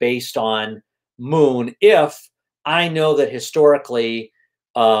necessarily based on moon if I know that historically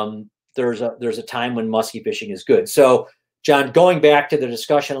there's a time when muskie fishing is good. So, John, going back to the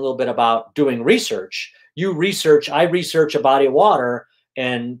discussion a little bit about doing research, I research a body of water,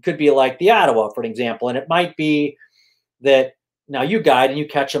 and could be like the Ottawa, for an example, and it might be that now you guide and you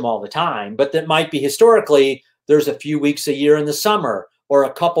catch them all the time, but that might be historically there's a few weeks a year in the summer or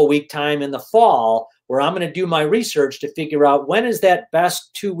a couple week time in the fall where I'm going to do my research to figure out when is that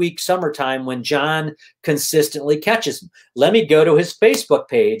best 2-week summertime when John consistently catches them. Let me go to his Facebook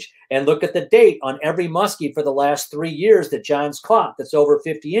page and look at the date on every muskie for the last 3 years that John's caught that's over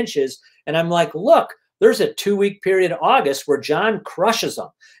 50 inches. And I'm like, look, there's a 2-week period of August where John crushes them.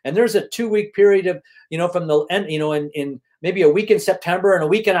 And there's a 2-week period of, from the end, in maybe a week in September and a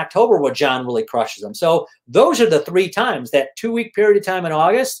week in October where John really crushes them. So those are the 3 times, that 2-week period of time in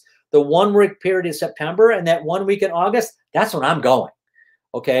August, the 1-week period in September, and that 1 week in August. That's when I'm going.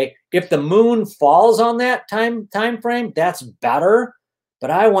 Okay. If the moon falls on that time frame, that's better, but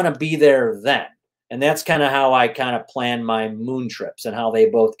I want to be there then. And that's kind of how I kind of plan my moon trips and how they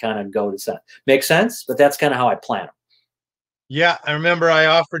both kind of go to sun. Make sense? But that's kind of how I plan them. Yeah, I remember I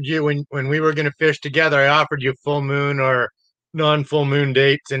offered you when we were going to fish together, I offered you full moon or non-full moon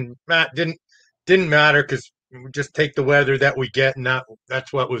dates, and Matt didn't matter because we just take the weather that we get, and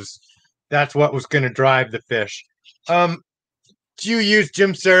that's what was going to drive the fish. Do you use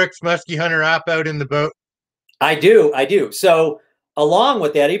Jim Saric's Musky Hunter app out in the boat? I do. So along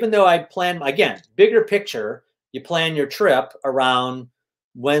with that, even though I plan, again, bigger picture, you plan your trip around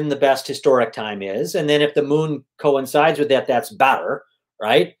when the best historic time is. And then if the moon coincides with that, that's better,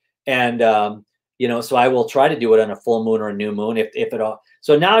 right? And, you know, so I will try to do it on a full moon or a new moon if it all.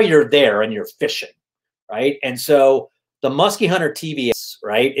 So now you're there and you're fishing, right? And so the Musky Hunter TV,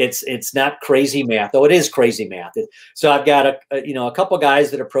 right? It's not crazy math, though it is crazy math. So I've got a couple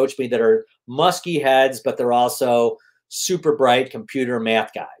guys that approach me that are musky heads, but they're also super bright computer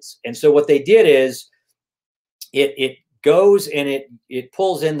math guys. And so what they did is it goes and it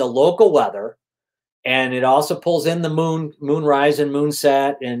pulls in the local weather, and it also pulls in the moon rise and moon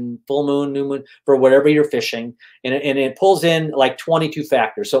set and full moon, new moon for whatever you're fishing. And it pulls in like 22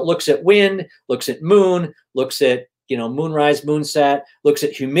 factors. So it looks at wind, looks at moon, looks at, you know, moon rise, moon set, looks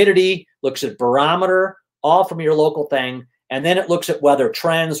at humidity, looks at barometer, all from your local thing. And then it looks at weather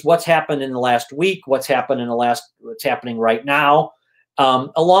trends, what's happened in the last week, what's happening right now,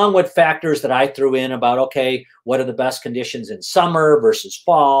 along with factors that I threw in about, okay, what are the best conditions in summer versus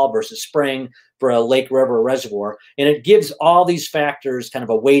fall versus spring for a lake, river, reservoir. And it gives all these factors kind of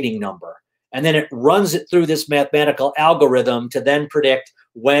a weighting number. And then it runs it through this mathematical algorithm to then predict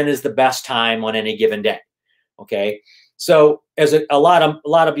when is the best time on any given day. Okay. So as a lot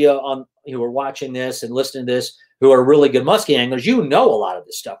of you who are watching this and listening to this, who are really good musky anglers, you know a lot of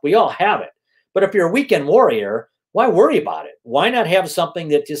this stuff. We all have it. But if you're a weekend warrior, why worry about it? Why not have something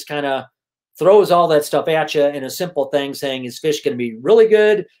that just kind of throws all that stuff at you in a simple thing saying, is fish going to be really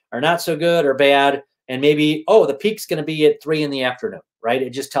good or not so good or bad? And maybe, oh, the peak's going to be at 3 in the afternoon, right?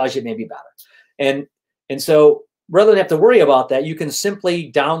 It just tells you maybe better. And so rather than have to worry about that, you can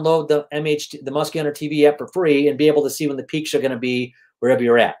simply download the Musky Hunter TV app for free and be able to see when the peaks are going to be wherever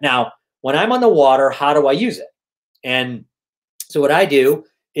you're at. Now, when I'm on the water, how do I use it? And so what I do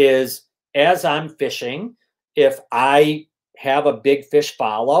is, as I'm fishing, if I have a big fish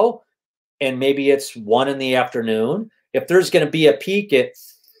follow and maybe it's 1 in the afternoon, if there's going to be a peak at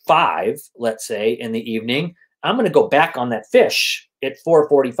 5, let's say in the evening, I'm going to go back on that fish at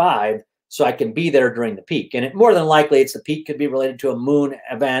 4:45 so I can be there during the peak. And more than likely, the peak could be related to a moon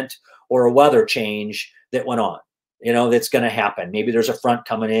event or a weather change that went on. You know, that's going to happen. Maybe there's a front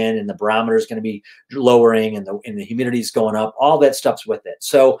coming in and the barometer is going to be lowering and the humidity is going up. All that stuff's with it.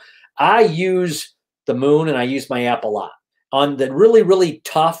 So I use the moon and I use my app a lot on the really, really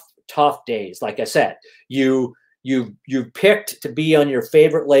tough days. Like I said, you picked to be on your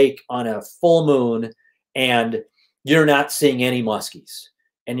favorite lake on a full moon and you're not seeing any muskies.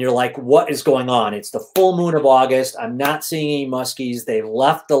 And you're like, what is going on? It's the full moon of August. I'm not seeing any muskies. They've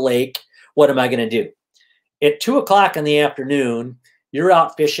left the lake. What am I going to do? At 2 o'clock in the afternoon, you're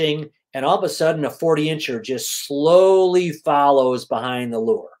out fishing, and all of a sudden a 40-incher just slowly follows behind the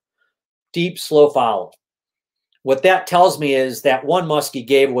lure. Deep, slow follow. What that tells me is that one muskie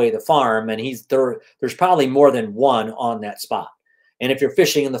gave away the farm, and there's probably more than one on that spot. And if you're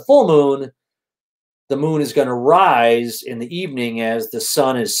fishing in the full moon, the moon is going to rise in the evening as the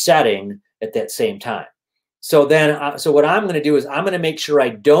sun is setting at that same time. So then, so what I'm going to do is I'm going to make sure I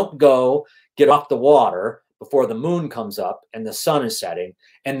don't go get off the water before the moon comes up and the sun is setting.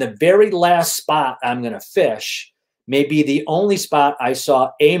 And the very last spot I'm going to fish may be the only spot I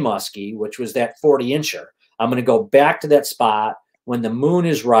saw a muskie, which was that 40-incher. I'm going to go back to that spot when the moon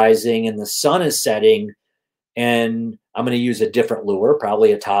is rising and the sun is setting, and I'm going to use a different lure,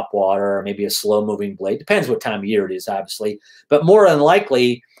 probably a topwater or maybe a slow-moving blade. Depends what time of year it is, obviously. But more than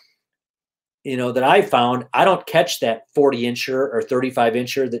likely, you know, that I found, I don't catch that 40-incher or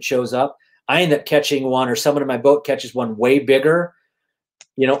 35-incher that shows up. I end up catching one, or someone in my boat catches one way bigger,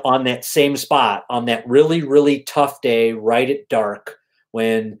 you know, on that same spot, on that really, really tough day, right at dark,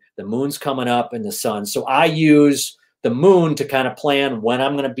 when the moon's coming up and the sun. So I use the moon to kind of plan when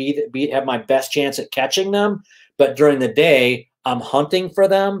I'm going to have my best chance at catching them. But during the day, I'm hunting for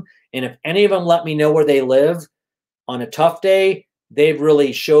them. And if any of them let me know where they live on a tough day, they've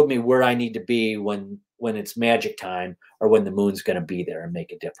really showed me where I need to be when it's magic time or when the moon's going to be there and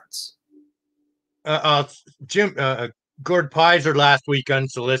make a difference. Jim, Gord Pizer last week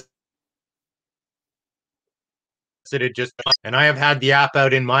unsolicited just, and I have had the app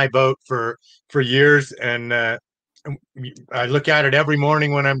out in my boat for years, and I look at it every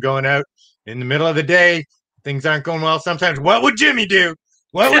morning when I'm going out. In the middle of the day, things aren't going well sometimes. What would Jimmy do?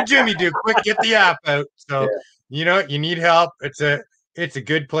 What would Jimmy do? Quick, get the app out. So, you know, you need help. It's a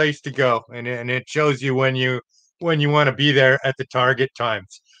good place to go, and it shows you when you want to be there at the target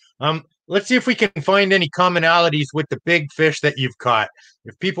times. Let's see if we can find any commonalities with the big fish that you've caught.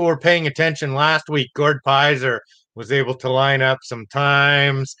 If people were paying attention last week, Gord Pizer was able to line up some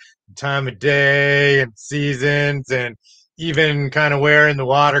times, time of day, and seasons, and even kind of where in the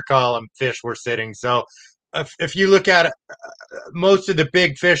water column fish were sitting. So if you look at most of the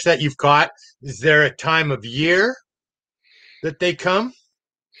big fish that you've caught, is there a time of year that they come?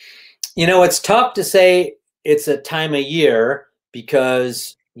 You know, it's tough to say it's a time of year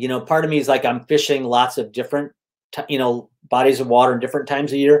because, you know, part of me is like I'm fishing lots of different, you know, bodies of water in different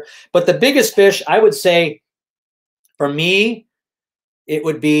times of year. But the biggest fish, I would say, for me, it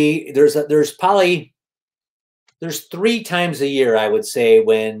would be there's 3 times a year, I would say,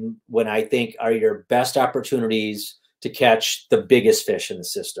 when I think are your best opportunities to catch the biggest fish in the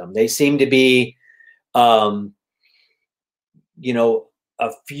system. They seem to be, you know,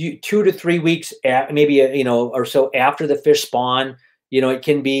 a few 2 to 3 weeks, maybe you know, or so after the fish spawn. You know, it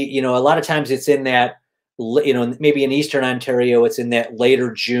can be, you know, a lot of times it's in that, you know, maybe in Eastern Ontario, it's in that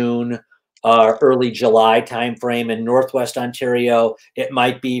later June, early July timeframe. In Northwest Ontario, it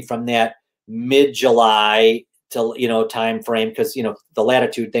might be from that mid-July to, you know, timeframe, because, you know, the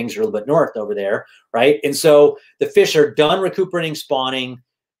latitude things are a little bit north over there, right? And so the fish are done recuperating, spawning.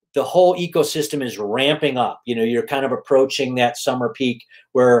 The whole ecosystem is ramping up. You know, you're kind of approaching that summer peak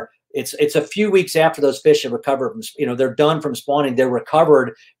where it's a few weeks after those fish have recovered from, you know, they're done from spawning, they're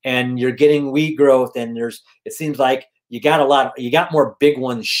recovered, and you're getting weed growth, and it seems like you got more big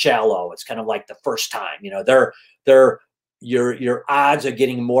ones shallow. It's kind of like the first time, you know, your odds of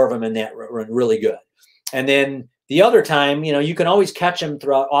getting more of them in that are really good. And then the other time, you know, you can always catch them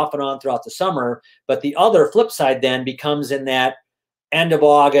off and on throughout the summer, but the other flip side then becomes in that end of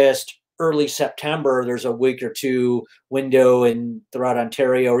August, early September. There's a week or two window throughout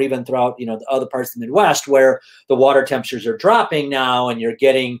Ontario, or even throughout, you know, the other parts of the Midwest, where the water temperatures are dropping now, and you're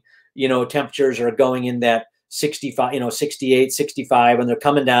getting, you know, temperatures are going in that 65, you know, 68, 65, and they're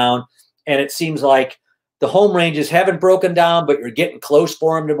coming down. And it seems like the home ranges haven't broken down, but you're getting close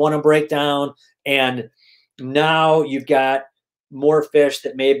for them to want to break down. And now you've got more fish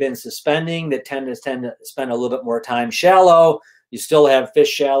that may have been suspending that tend to spend a little bit more time shallow. You still have fish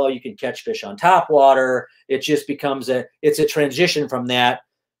shallow. You can catch fish on top water. It just becomes it's a transition from that,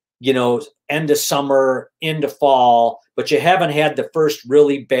 you know, end of summer into fall, but you haven't had the first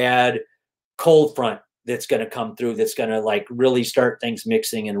really bad cold front that's going to come through, that's going to like really start things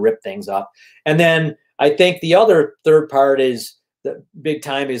mixing and rip things up. And then I think the other third part is the big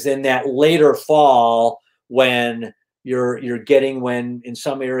time is in that later fall, when you're getting, when in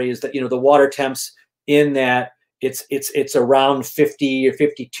some areas that, you know, the water temps in that it's around 50 or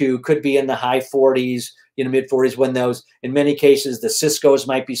 52, could be in the high 40s, you know, mid 40s, when those, in many cases, the Cisco's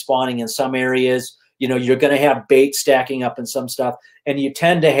might be spawning in some areas. You know, you're going to have bait stacking up in some stuff, and you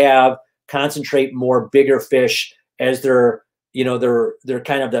tend to concentrate more bigger fish as they're, you know, they're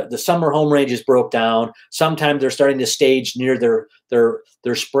kind of the summer home ranges broke down. Sometimes they're starting to stage near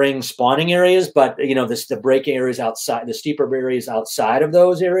their spring spawning areas, but you know, the breaking areas outside, the steeper areas outside of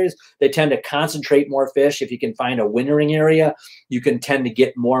those areas, they tend to concentrate more fish. If you can find a wintering area, you can tend to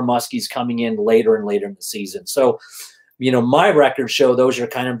get more muskies coming in later and later in the season. So, you know, my records show those are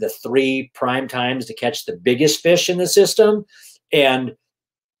kind of the 3 prime times to catch the biggest fish in the system. And,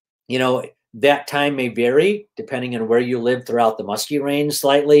 you know, that time may vary depending on where you live throughout the musky range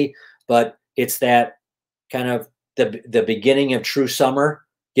slightly, but it's that kind of the beginning of true summer,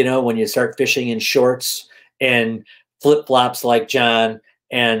 you know, when you start fishing in shorts and flip-flops like John,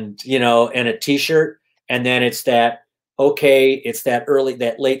 and, you know, and a t-shirt. And then it's that, okay, it's that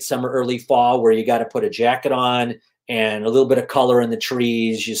late summer, early fall where you got to put a jacket on and a little bit of color in the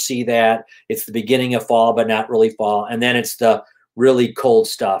trees. You see that it's the beginning of fall, but not really fall. And then it's the really cold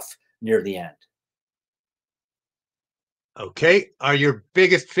stuff near the end. Okay. Are your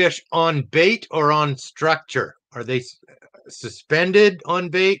biggest fish on bait or on structure? Are they suspended on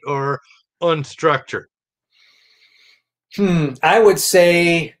bait or on structure? I would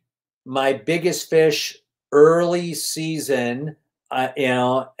say my biggest fish early season, you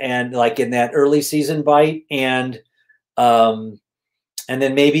know, and like in that early season bite, and And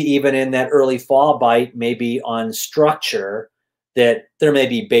then maybe even in that early fall bite, maybe on structure, that there may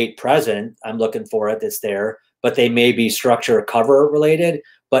be bait present. I'm looking for it that's there, but they may be structure or cover related.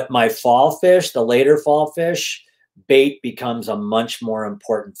 But my fall fish, the later fall fish, bait becomes a much more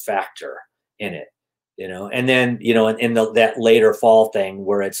important factor in it, you know. And then, you know, in that later fall thing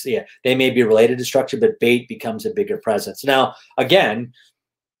where it's, yeah, they may be related to structure, but bait becomes a bigger presence. Now, again,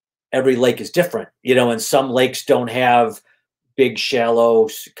 every lake is different, you know, and some lakes don't have big, shallow,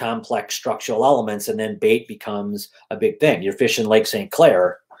 complex structural elements, and then bait becomes a big thing. You're fishing Lake St.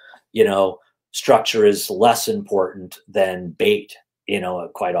 Clair, you know, structure is less important than bait, you know,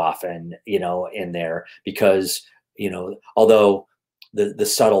 quite often, you know, in there, because, you know, although the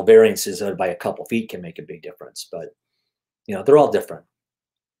subtle variances by a couple feet can make a big difference, but, you know, they're all different.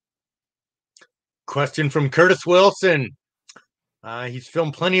 Question from Curtis Wilson. He's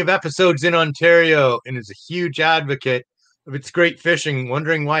filmed plenty of episodes in Ontario and is a huge advocate of its great fishing,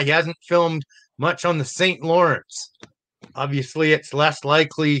 wondering why he hasn't filmed much on the St. Lawrence. Obviously, it's less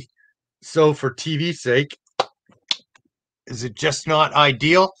likely so for TV's sake. Is it just not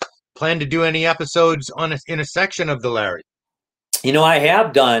ideal? Plan to do any episodes on in a section of the Larry? You know, I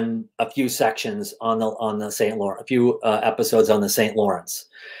have done a few sections on the St. Lawrence, a few episodes on the St. Lawrence.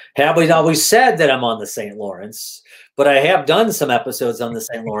 Haven't always said that I'm on the St. Lawrence, but I have done some episodes on the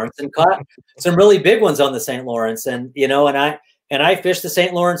St. Lawrence and caught some really big ones on the St. Lawrence. And, you know, and I fish the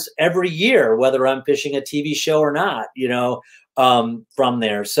St. Lawrence every year, whether I'm fishing a TV show or not, you know, from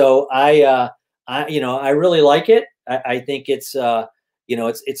there. So I you know, I really like it. I think it's, you know,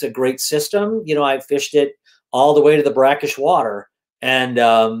 it's a great system. You know, I fished it all the way to the brackish water, and,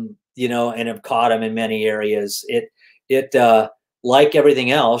 you know, and have caught them in many areas. It like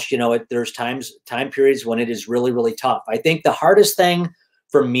everything else, you know, there's time periods when it is really, really tough. I think the hardest thing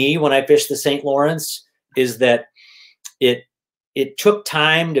for me when I fish the St. Lawrence is that it took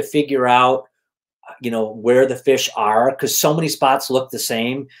time to figure out, you know, where the fish are, because so many spots look the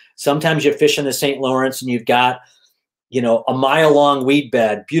same. Sometimes you fish in the St. Lawrence and you've got, you know, a mile-long weed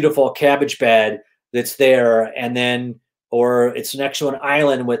bed, beautiful cabbage bed that's there, and then, or it's next to an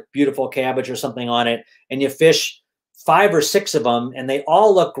island with beautiful cabbage or something on it, and you fish 5 or 6 of them, and they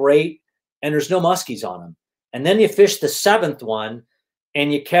all look great, and there's no muskies on them. And then you fish the 7th one,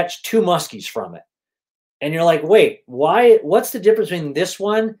 and you catch 2 muskies from it. And you're like, wait, why? What's the difference between this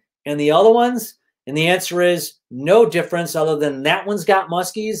one and the other ones? And the answer is no difference, other than that one's got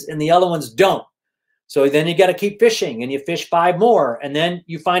muskies and the other ones don't. So then you got to keep fishing, and you fish 5 more, and then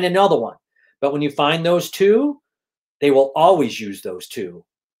you find another one. But when you find those 2, they will always use those 2,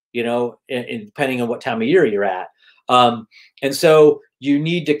 you know, depending on what time of year you're at. And so you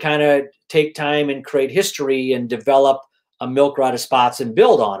need to kind of take time and create history and develop a milk rod of spots and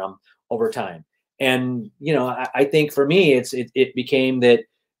build on them over time. And, you know, I think for me, it became that,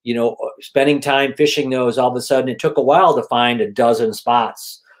 you know, spending time fishing those, all of a sudden it took a while to find a dozen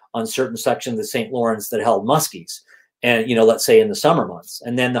spots on certain sections of the St. Lawrence that held muskies. And, you know, let's say in the summer months.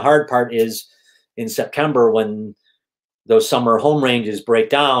 And then the hard part is in September, when those summer home ranges break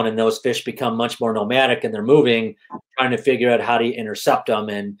down and those fish become much more nomadic and they're moving, trying to figure out how to intercept them.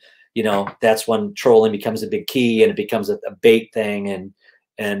 And, you know, that's when trolling becomes a big key, and it becomes a bait thing. And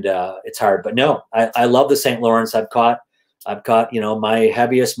it's hard, but no, I love the St. Lawrence. I've caught, you know, my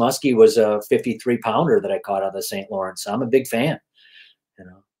heaviest muskie was a 53 pounder that I caught out of the St. Lawrence. I'm a big fan, you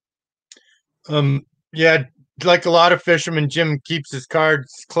know? Yeah. Like a lot of fishermen, Jim keeps his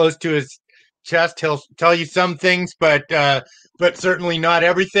cards close to his chest. He'll tell you some things, but certainly not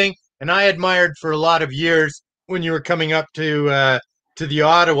everything. And I admired for a lot of years when you were coming up to the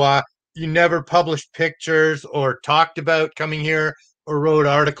Ottawa, you never published pictures or talked about coming here or wrote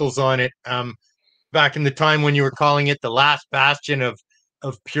articles on it. Back in the time when you were calling it the last bastion of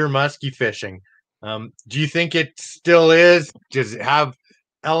pure musky fishing. Do you think it still is? Does it have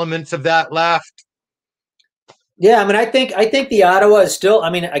elements of that left? Yeah, I mean, I think the Ottawa is still, I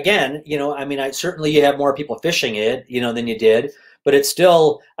mean, again, you know, I mean, certainly you have more people fishing it, you know, than you did, but it's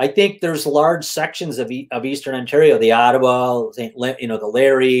still, I think there's large sections of Eastern Ontario, the Ottawa, you know, the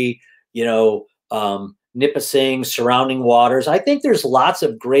Larry, you know, Nipissing, surrounding waters. I think there's lots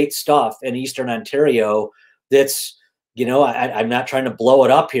of great stuff in Eastern Ontario that's, you know, I'm not trying to blow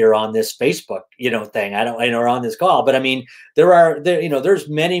it up here on this Facebook, you know, thing. I don't, you know, or on this call, but I mean, you know, there's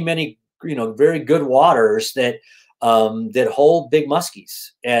many, you know, very good waters that that hold big muskies,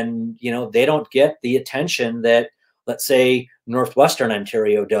 and, you know, they don't get the attention that, let's say, Northwestern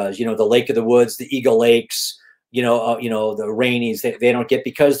Ontario does. You know, the Lake of the Woods, the Eagle Lakes, you know, the Rainies, they don't get,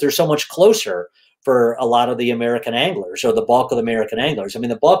 because they're so much closer for a lot of the American anglers, or the bulk of the American anglers. I mean,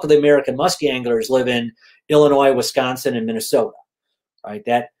 the bulk of the American musky anglers live in Illinois, Wisconsin, and Minnesota. right?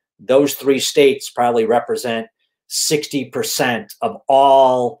 Those 3 states probably represent 60% of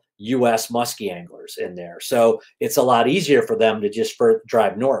all U.S. musky anglers in there. So it's a lot easier for them to just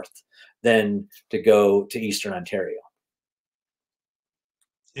drive north than to go to Eastern Ontario.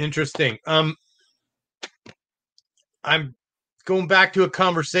 Interesting. I'm going back to a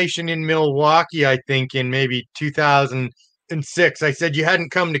conversation in Milwaukee, I think in maybe 2006. I said you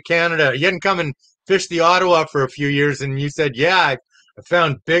hadn't come to Canada. You hadn't come and fished the Ottawa for a few years. And you said, yeah, I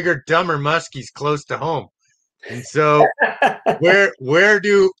found bigger, dumber muskies close to home. And so where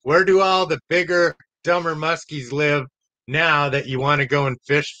do all the bigger, dumber muskies live now that you want to go and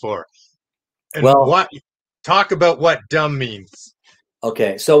fish for? And well, talk about what dumb means.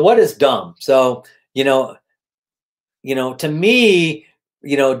 Okay. So what is dumb? So, to me,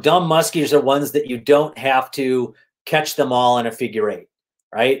 dumb muskies are ones that you don't have to catch them all in a figure 8,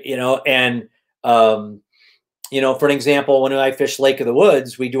 right? And, for an example, when I fish Lake of the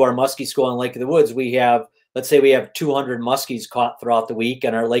Woods, we do our muskie school in Lake of the Woods. We have, let's say we have 200 muskies caught throughout the week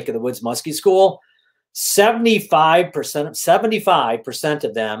in our Lake of the Woods muskie school. 75%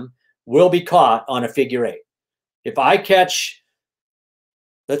 of them will be caught on a figure 8. If I catch,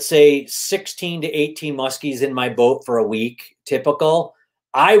 let's say 16 to 18 muskies in my boat for a week, typical,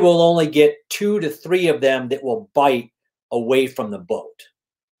 I will only get 2 to 3 of them that will bite away from the boat.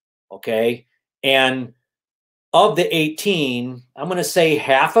 Okay. And of the 18, I'm going to say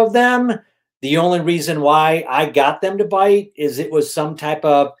half of them, the only reason why I got them to bite is it was some type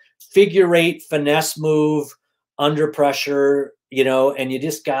of figure 8 finesse move under pressure, and you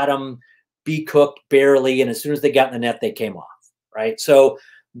just got them be cooked barely. And as soon as they got in the net, they came off. Right. So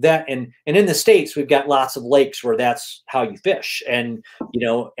that, and in the States, we've got lots of lakes where that's how you fish. And,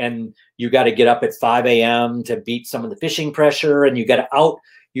 and you got to get up at 5 a.m. to beat some of the fishing pressure. And you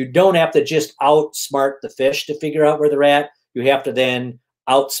don't have to just outsmart the fish to figure out where they're at. You have to then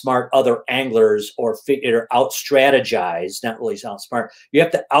outsmart other anglers or out strategize, not really outsmart. You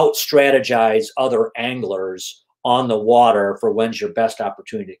have to out strategize other anglers on the water for when's your best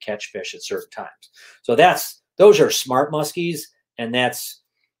opportunity to catch fish at certain times. So those are smart muskies. And that's,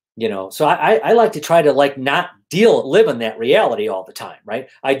 so I like to try to not live in that reality all the time, right?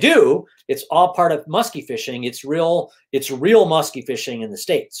 I do. It's all part of musky fishing. It's real musky fishing in the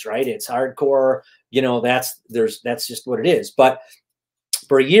States, right? It's hardcore, that's just what it is. But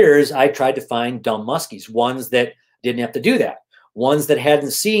for years, I tried to find dumb muskies, ones that didn't have to do that, ones that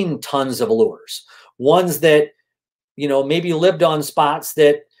hadn't seen tons of lures, ones that, maybe lived on spots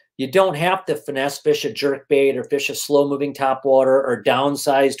that you don't have to finesse fish a jerkbait or fish a slow moving topwater or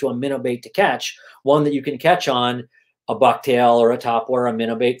downsize to a minnow bait to catch, one that you can catch on a bucktail or a topwater, a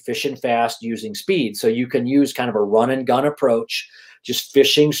minnow bait, fishing fast using speed. So you can use kind of a run and gun approach, just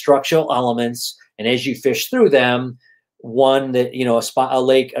fishing structural elements. And as you fish through them, one that, a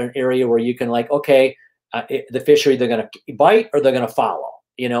lake, an area where you can the fish are either going to bite or they're going to follow,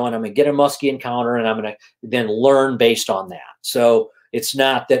 and I'm going to get a musky encounter and I'm going to then learn based on that. So it's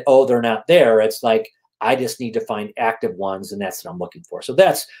not that, they're not there. It's I just need to find active ones, and that's what I'm looking for. So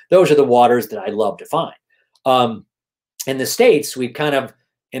those are the waters that I love to find. In the States, we've kind of,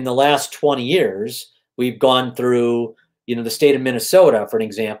 in the last 20 years, we've gone through, the state of Minnesota, for an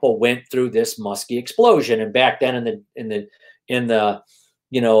example, went through this musky explosion. And back then in the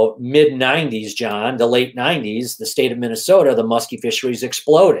mid 90s, John, the late 90s, the state of Minnesota, the musky fisheries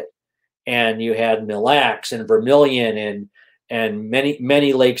exploded. And you had Mille Lacs and Vermilion and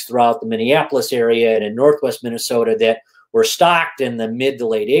many lakes throughout the Minneapolis area and in Northwest Minnesota that were stocked in the mid to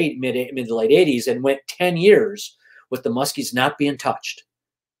late 80s and went 10 years with the muskies not being touched.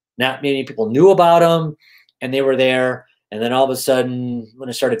 Not many people knew about them, and they were there. And then all of a sudden, when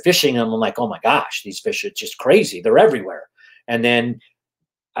I started fishing them, I'm like, oh my gosh, these fish are just crazy. They're everywhere. And then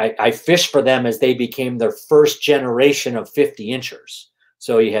I fished for them as they became their first generation of 50 inchers.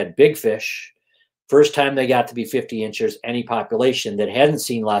 So you had big fish. First time they got to be 50 inches, any population that hadn't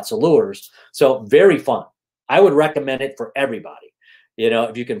seen lots of lures. So very fun. I would recommend it for everybody.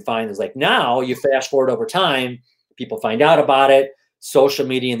 If you can find this, now you fast forward over time, people find out about it. Social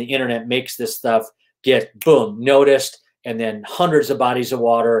media and the internet makes this stuff get noticed. And then hundreds of bodies of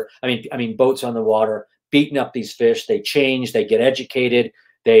water. I mean, boats on the water, beating up these fish. They change, they get educated.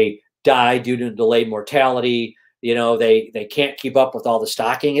 They die due to delayed mortality. They can't keep up with all the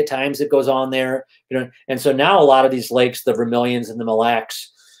stocking at times that goes on there. And so now a lot of these lakes, the Vermilions and the Mille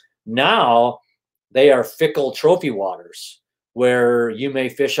Lacs, now they are fickle trophy waters where you may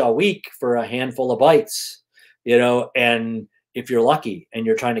fish all week for a handful of bites, and if you're lucky and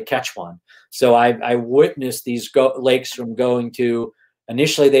you're trying to catch one. So I witnessed these lakes from going to,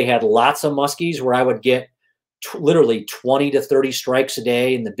 initially they had lots of muskies where I would get literally 20 to 30 strikes a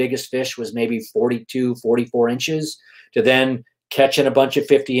day, and the biggest fish was maybe 42, 44 inches, to then catching a bunch of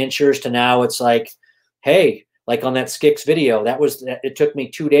 50 inchers, to now it's like, hey, like on that Skix video, it took me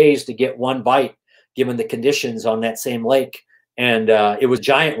 2 days to get one bite given the conditions on that same lake. And it was a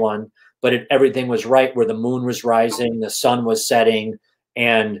giant one, but everything was right, where the moon was rising, the sun was setting,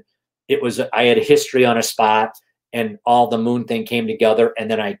 and I had a history on a spot, and all the moon thing came together, and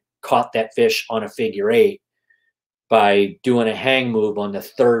then I caught that fish on a figure 8 by doing a hang move on the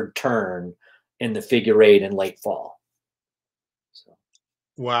 3rd turn in the figure 8 in late fall. So.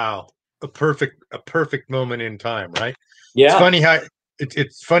 Wow. A perfect moment in time, right? Yeah. It's funny how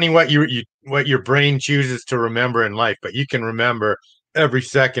it's funny what your brain chooses to remember in life, but you can remember every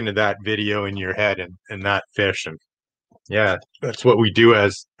second of that video in your head and that fish. And yeah, that's what we do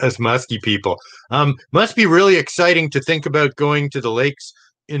as musky people. Must be really exciting to think about going to the lakes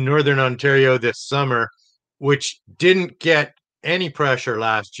in Northern Ontario this summer, which didn't get any pressure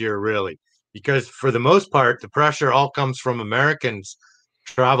last year, really, because for the most part, the pressure all comes from Americans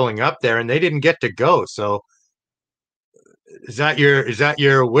traveling up there, and they didn't get to go. So is that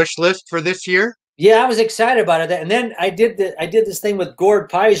your wish list for this year? Yeah, I was excited about it. And then I did this thing with Gord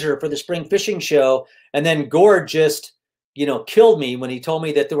Pizer for the spring fishing show, and then Gord just, killed me when he told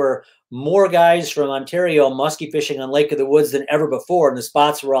me that there were more guys from Ontario musky fishing on Lake of the Woods than ever before, and the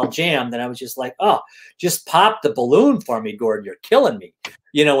spots were all jammed. And I was just like, oh, just pop the balloon for me, Gord. You're killing me,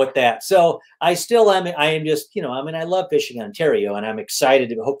 with that. So I still am. I am just, I love fishing in Ontario, and I'm excited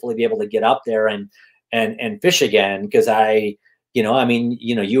to hopefully be able to get up there and fish again, because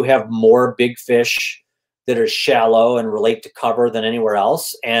you have more big fish that are shallow and relate to cover than anywhere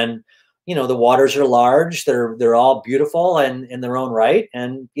else. And, the waters are large. They're all beautiful and in their own right.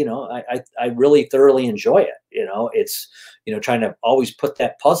 And, I really thoroughly enjoy it. It's, trying to always put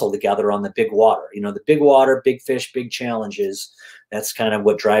that puzzle together on the big water, the big water, big fish, big challenges. That's kind of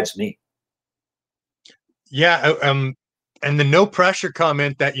what drives me. Yeah. And the no pressure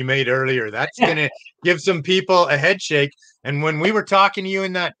comment that you made earlier, that's going to give some people a head shake. And when we were talking to you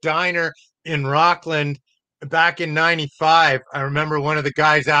in that diner in Rockland back in '95, I remember one of the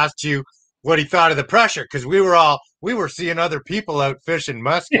guys asked you what he thought of the pressure, because we were seeing other people out fishing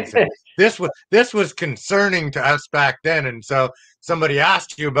muskies. This was concerning to us back then. And so somebody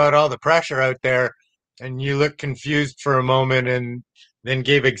asked you about all the pressure out there, and you looked confused for a moment and then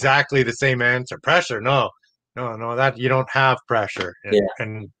gave exactly the same answer. Pressure? No, that you don't have pressure.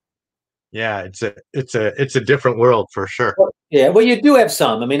 And yeah, it's a different world for sure. Yeah, well, you do have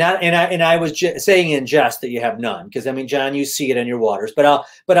some. I was saying in jest that you have none, because John, you see it in your waters. But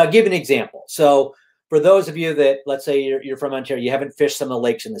I'll give an example. So for those of you that, let's say you're from Ontario, you haven't fished some of the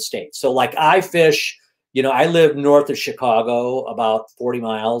lakes in the States. So like I fish, I live north of Chicago, about 40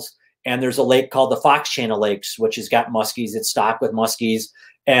 miles, and there's a lake called the Fox Channel Lakes, which has got muskies. It's stocked with muskies,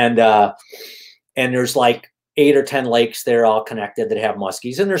 and there's like 8 or 10 lakes there all connected that have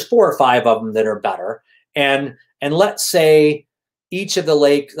muskies, and there's 4 or 5 of them that are better. And let's say each of the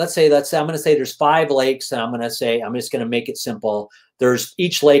lakes, I'm going to say there's 5 lakes, and I'm just going to make it simple.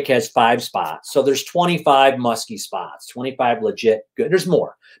 Each lake has 5 spots. So there's 25 musky spots, 25 legit good. There's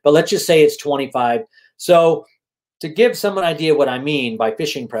more, but let's just say it's 25. So to give someone an idea what I mean by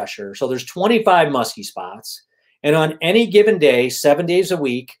fishing pressure, so there's 25 musky spots, and on any given day, 7 days a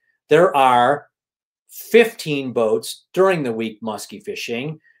week, there are 15 boats during the week musky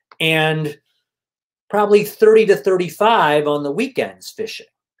fishing, and probably 30 to 35 on the weekends fishing.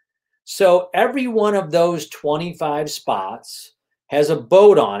 So every one of those 25 spots has a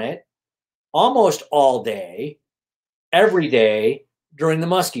boat on it almost all day, every day during the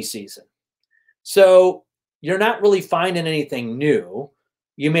musky season. So you're not really finding anything new.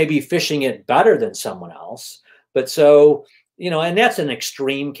 You may be fishing it better than someone else. But so, and that's an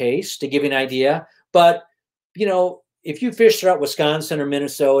extreme case to give you an idea. But, if you fish throughout Wisconsin or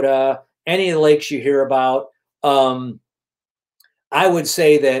Minnesota, any of the lakes you hear about, I would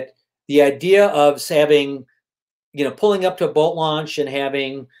say that the idea of having, pulling up to a boat launch and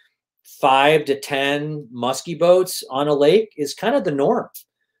having 5 to 10 musky boats on a lake is kind of the norm,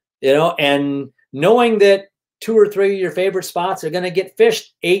 and knowing that 2 or 3 of your favorite spots are going to get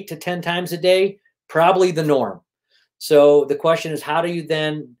fished 8 to 10 times a day, probably the norm. So the question is, how do you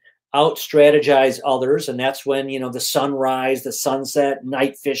then out strategize others? And that's when, the sunrise, the sunset,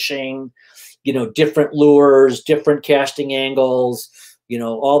 night fishing, different lures, different casting angles,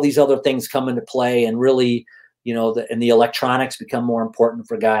 all these other things come into play, and really, and the electronics become more important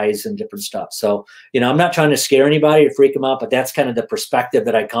for guys and different stuff. So, I'm not trying to scare anybody or freak them out, but that's kind of the perspective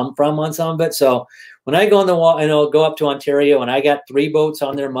that I come from on some of it. So when I go on the wall, go up to Ontario and I got 3 boats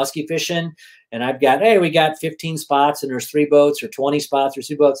on there musky fishing, and I've got, hey, we got 15 spots and there's 3 boats or 20 spots or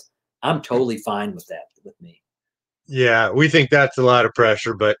 2 boats. I'm totally fine with that with me. Yeah, we think that's a lot of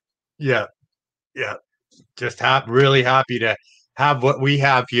pressure, but yeah, just really happy to have what we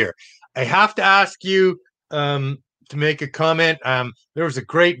have here. I have to ask you to make a comment. There was a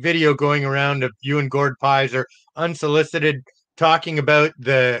great video going around of you and Gord Pizer, unsolicited, talking about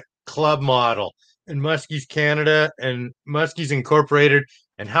the club model in Muskies Canada and Muskies Incorporated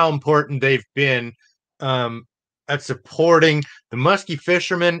and how important they've been at supporting the musky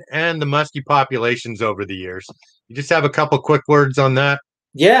fishermen and the musky populations over the years. You just have a couple quick words on that?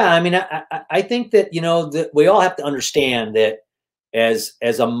 Yeah, I mean, I think that, that we all have to understand that as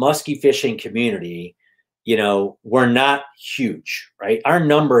a musky fishing community, we're not huge, right? Our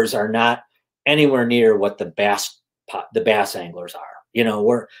numbers are not anywhere near what the bass anglers are.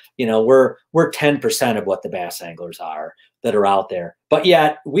 We're 10% of what the bass anglers are that are out there. But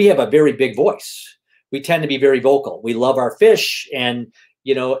yet we have a very big voice. We tend to be very vocal. We love our fish, and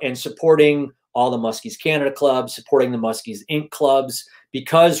supporting all the Muskies Canada clubs, supporting the Muskies Inc. clubs.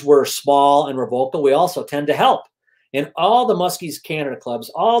 Because we're small and we're vocal, we also tend to help. And all the Muskies Canada clubs,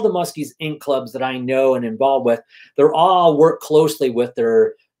 all the Muskies Inc. clubs that I know and involved with, they're all work closely with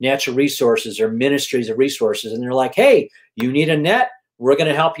their natural resources or ministries of resources. And they're like, hey, you need a net? We're going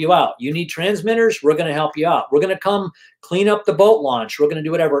to help you out. You need transmitters? We're going to help you out. We're going to come clean up the boat launch. We're going to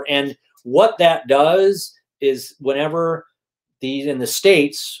do whatever. And what that does is whenever in the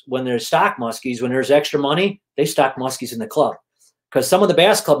States, when there's stock muskies, when there's extra money, they stock muskies in the club. Because some of the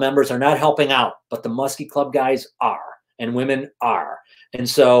bass club members are not helping out, but the musky club guys are, and women are. And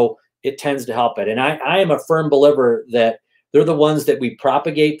so it tends to help it. And I am a firm believer that they're the ones that we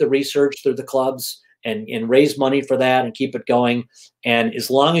propagate the research through the clubs and raise money for that and keep it going. And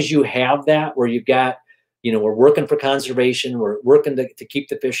as long as you have that, where you've got, we're working for conservation, we're working to keep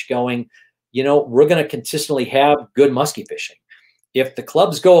the fish going, we're going to consistently have good musky fishing. If the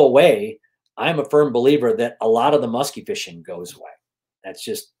clubs go away, I'm a firm believer that a lot of the musky fishing goes away. That's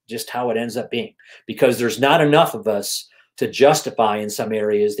just how it ends up being, because there's not enough of us to justify in some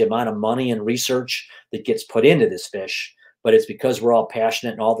areas the amount of money and research that gets put into this fish. But it's because we're all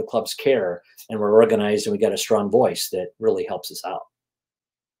passionate and all the clubs care and we're organized and we got a strong voice that really helps us out.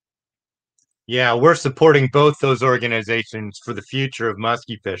 Yeah, we're supporting both those organizations for the future of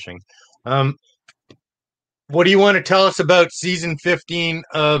musky fishing. What do you want to tell us about season 15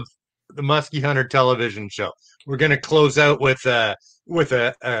 of the Musky Hunter television show? We're going to close out with a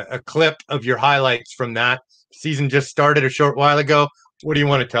clip of your highlights from that. Season just started a short while ago. What do you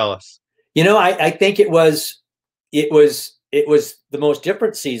want to tell us? I think it was the most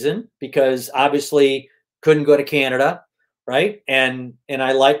different season because obviously couldn't go to Canada, right? And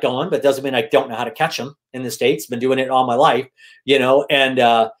I like going, but it doesn't mean I don't know how to catch them in the States. Been doing it all my life,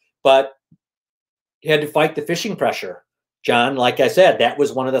 but you had to fight the fishing pressure, John. Like I said, that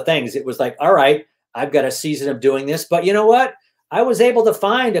was one of the things. It was like, all right, I've got a season of doing this, but you know what? I was able to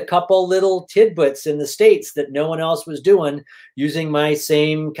find a couple little tidbits in the States that no one else was doing using my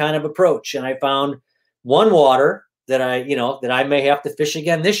same kind of approach. And I found one water that I may have to fish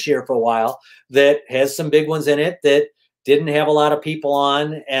again this year for a while that has some big ones in it that didn't have a lot of people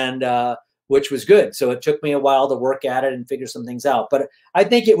on, and which was good. So it took me a while to work at it and figure some things out. But I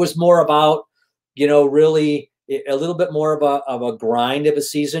think it was more about, really a little bit more of a grind of a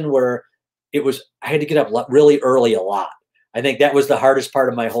season where I had to get up really early a lot. I think that was the hardest part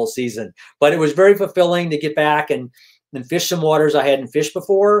of my whole season, but it was very fulfilling to get back and fish some waters I hadn't fished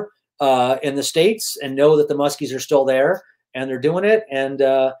before in the States and know that the muskies are still there and they're doing it,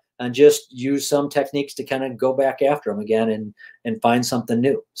 and just use some techniques to kind of go back after them again and find something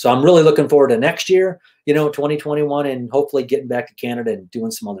new. So I'm really looking forward to next year, 2021, and hopefully getting back to Canada and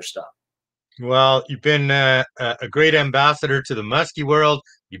doing some other stuff. Well, you've been a great ambassador to the musky world.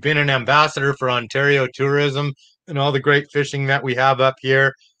 You've been an ambassador for Ontario tourism and all the great fishing that we have up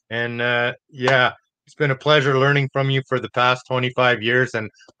here. And it's been a pleasure learning from you for the past 25 years. And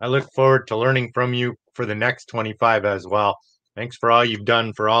I look forward to learning from you for the next 25 as well. Thanks for all you've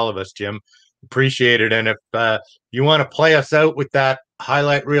done for all of us, Jim. Appreciate it. And if you want to play us out with that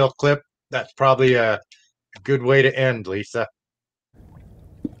highlight reel clip, that's probably a good way to end, Lisa.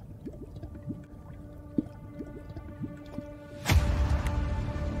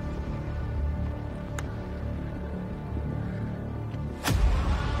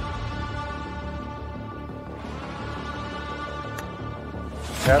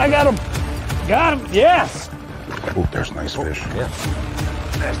 I got him. Got him. Yes. Oh, there's a nice fish. Yeah.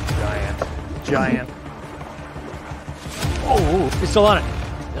 That's giant. Oh, he's still on it.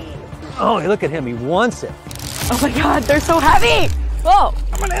 Oh, look at him. He wants it. Oh my God, they're so heavy. Whoa.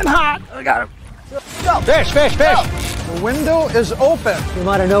 Coming in hot. I got him. Go. Fish. Go. The window is open. Came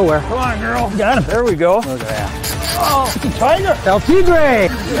out of nowhere. Come on, girl. Got him. There we go. Look at that. Oh, it's a tiger. El Tigre.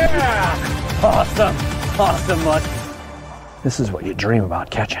 Yeah. Awesome, Musky. This is what you dream about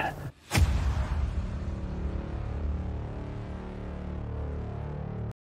catching.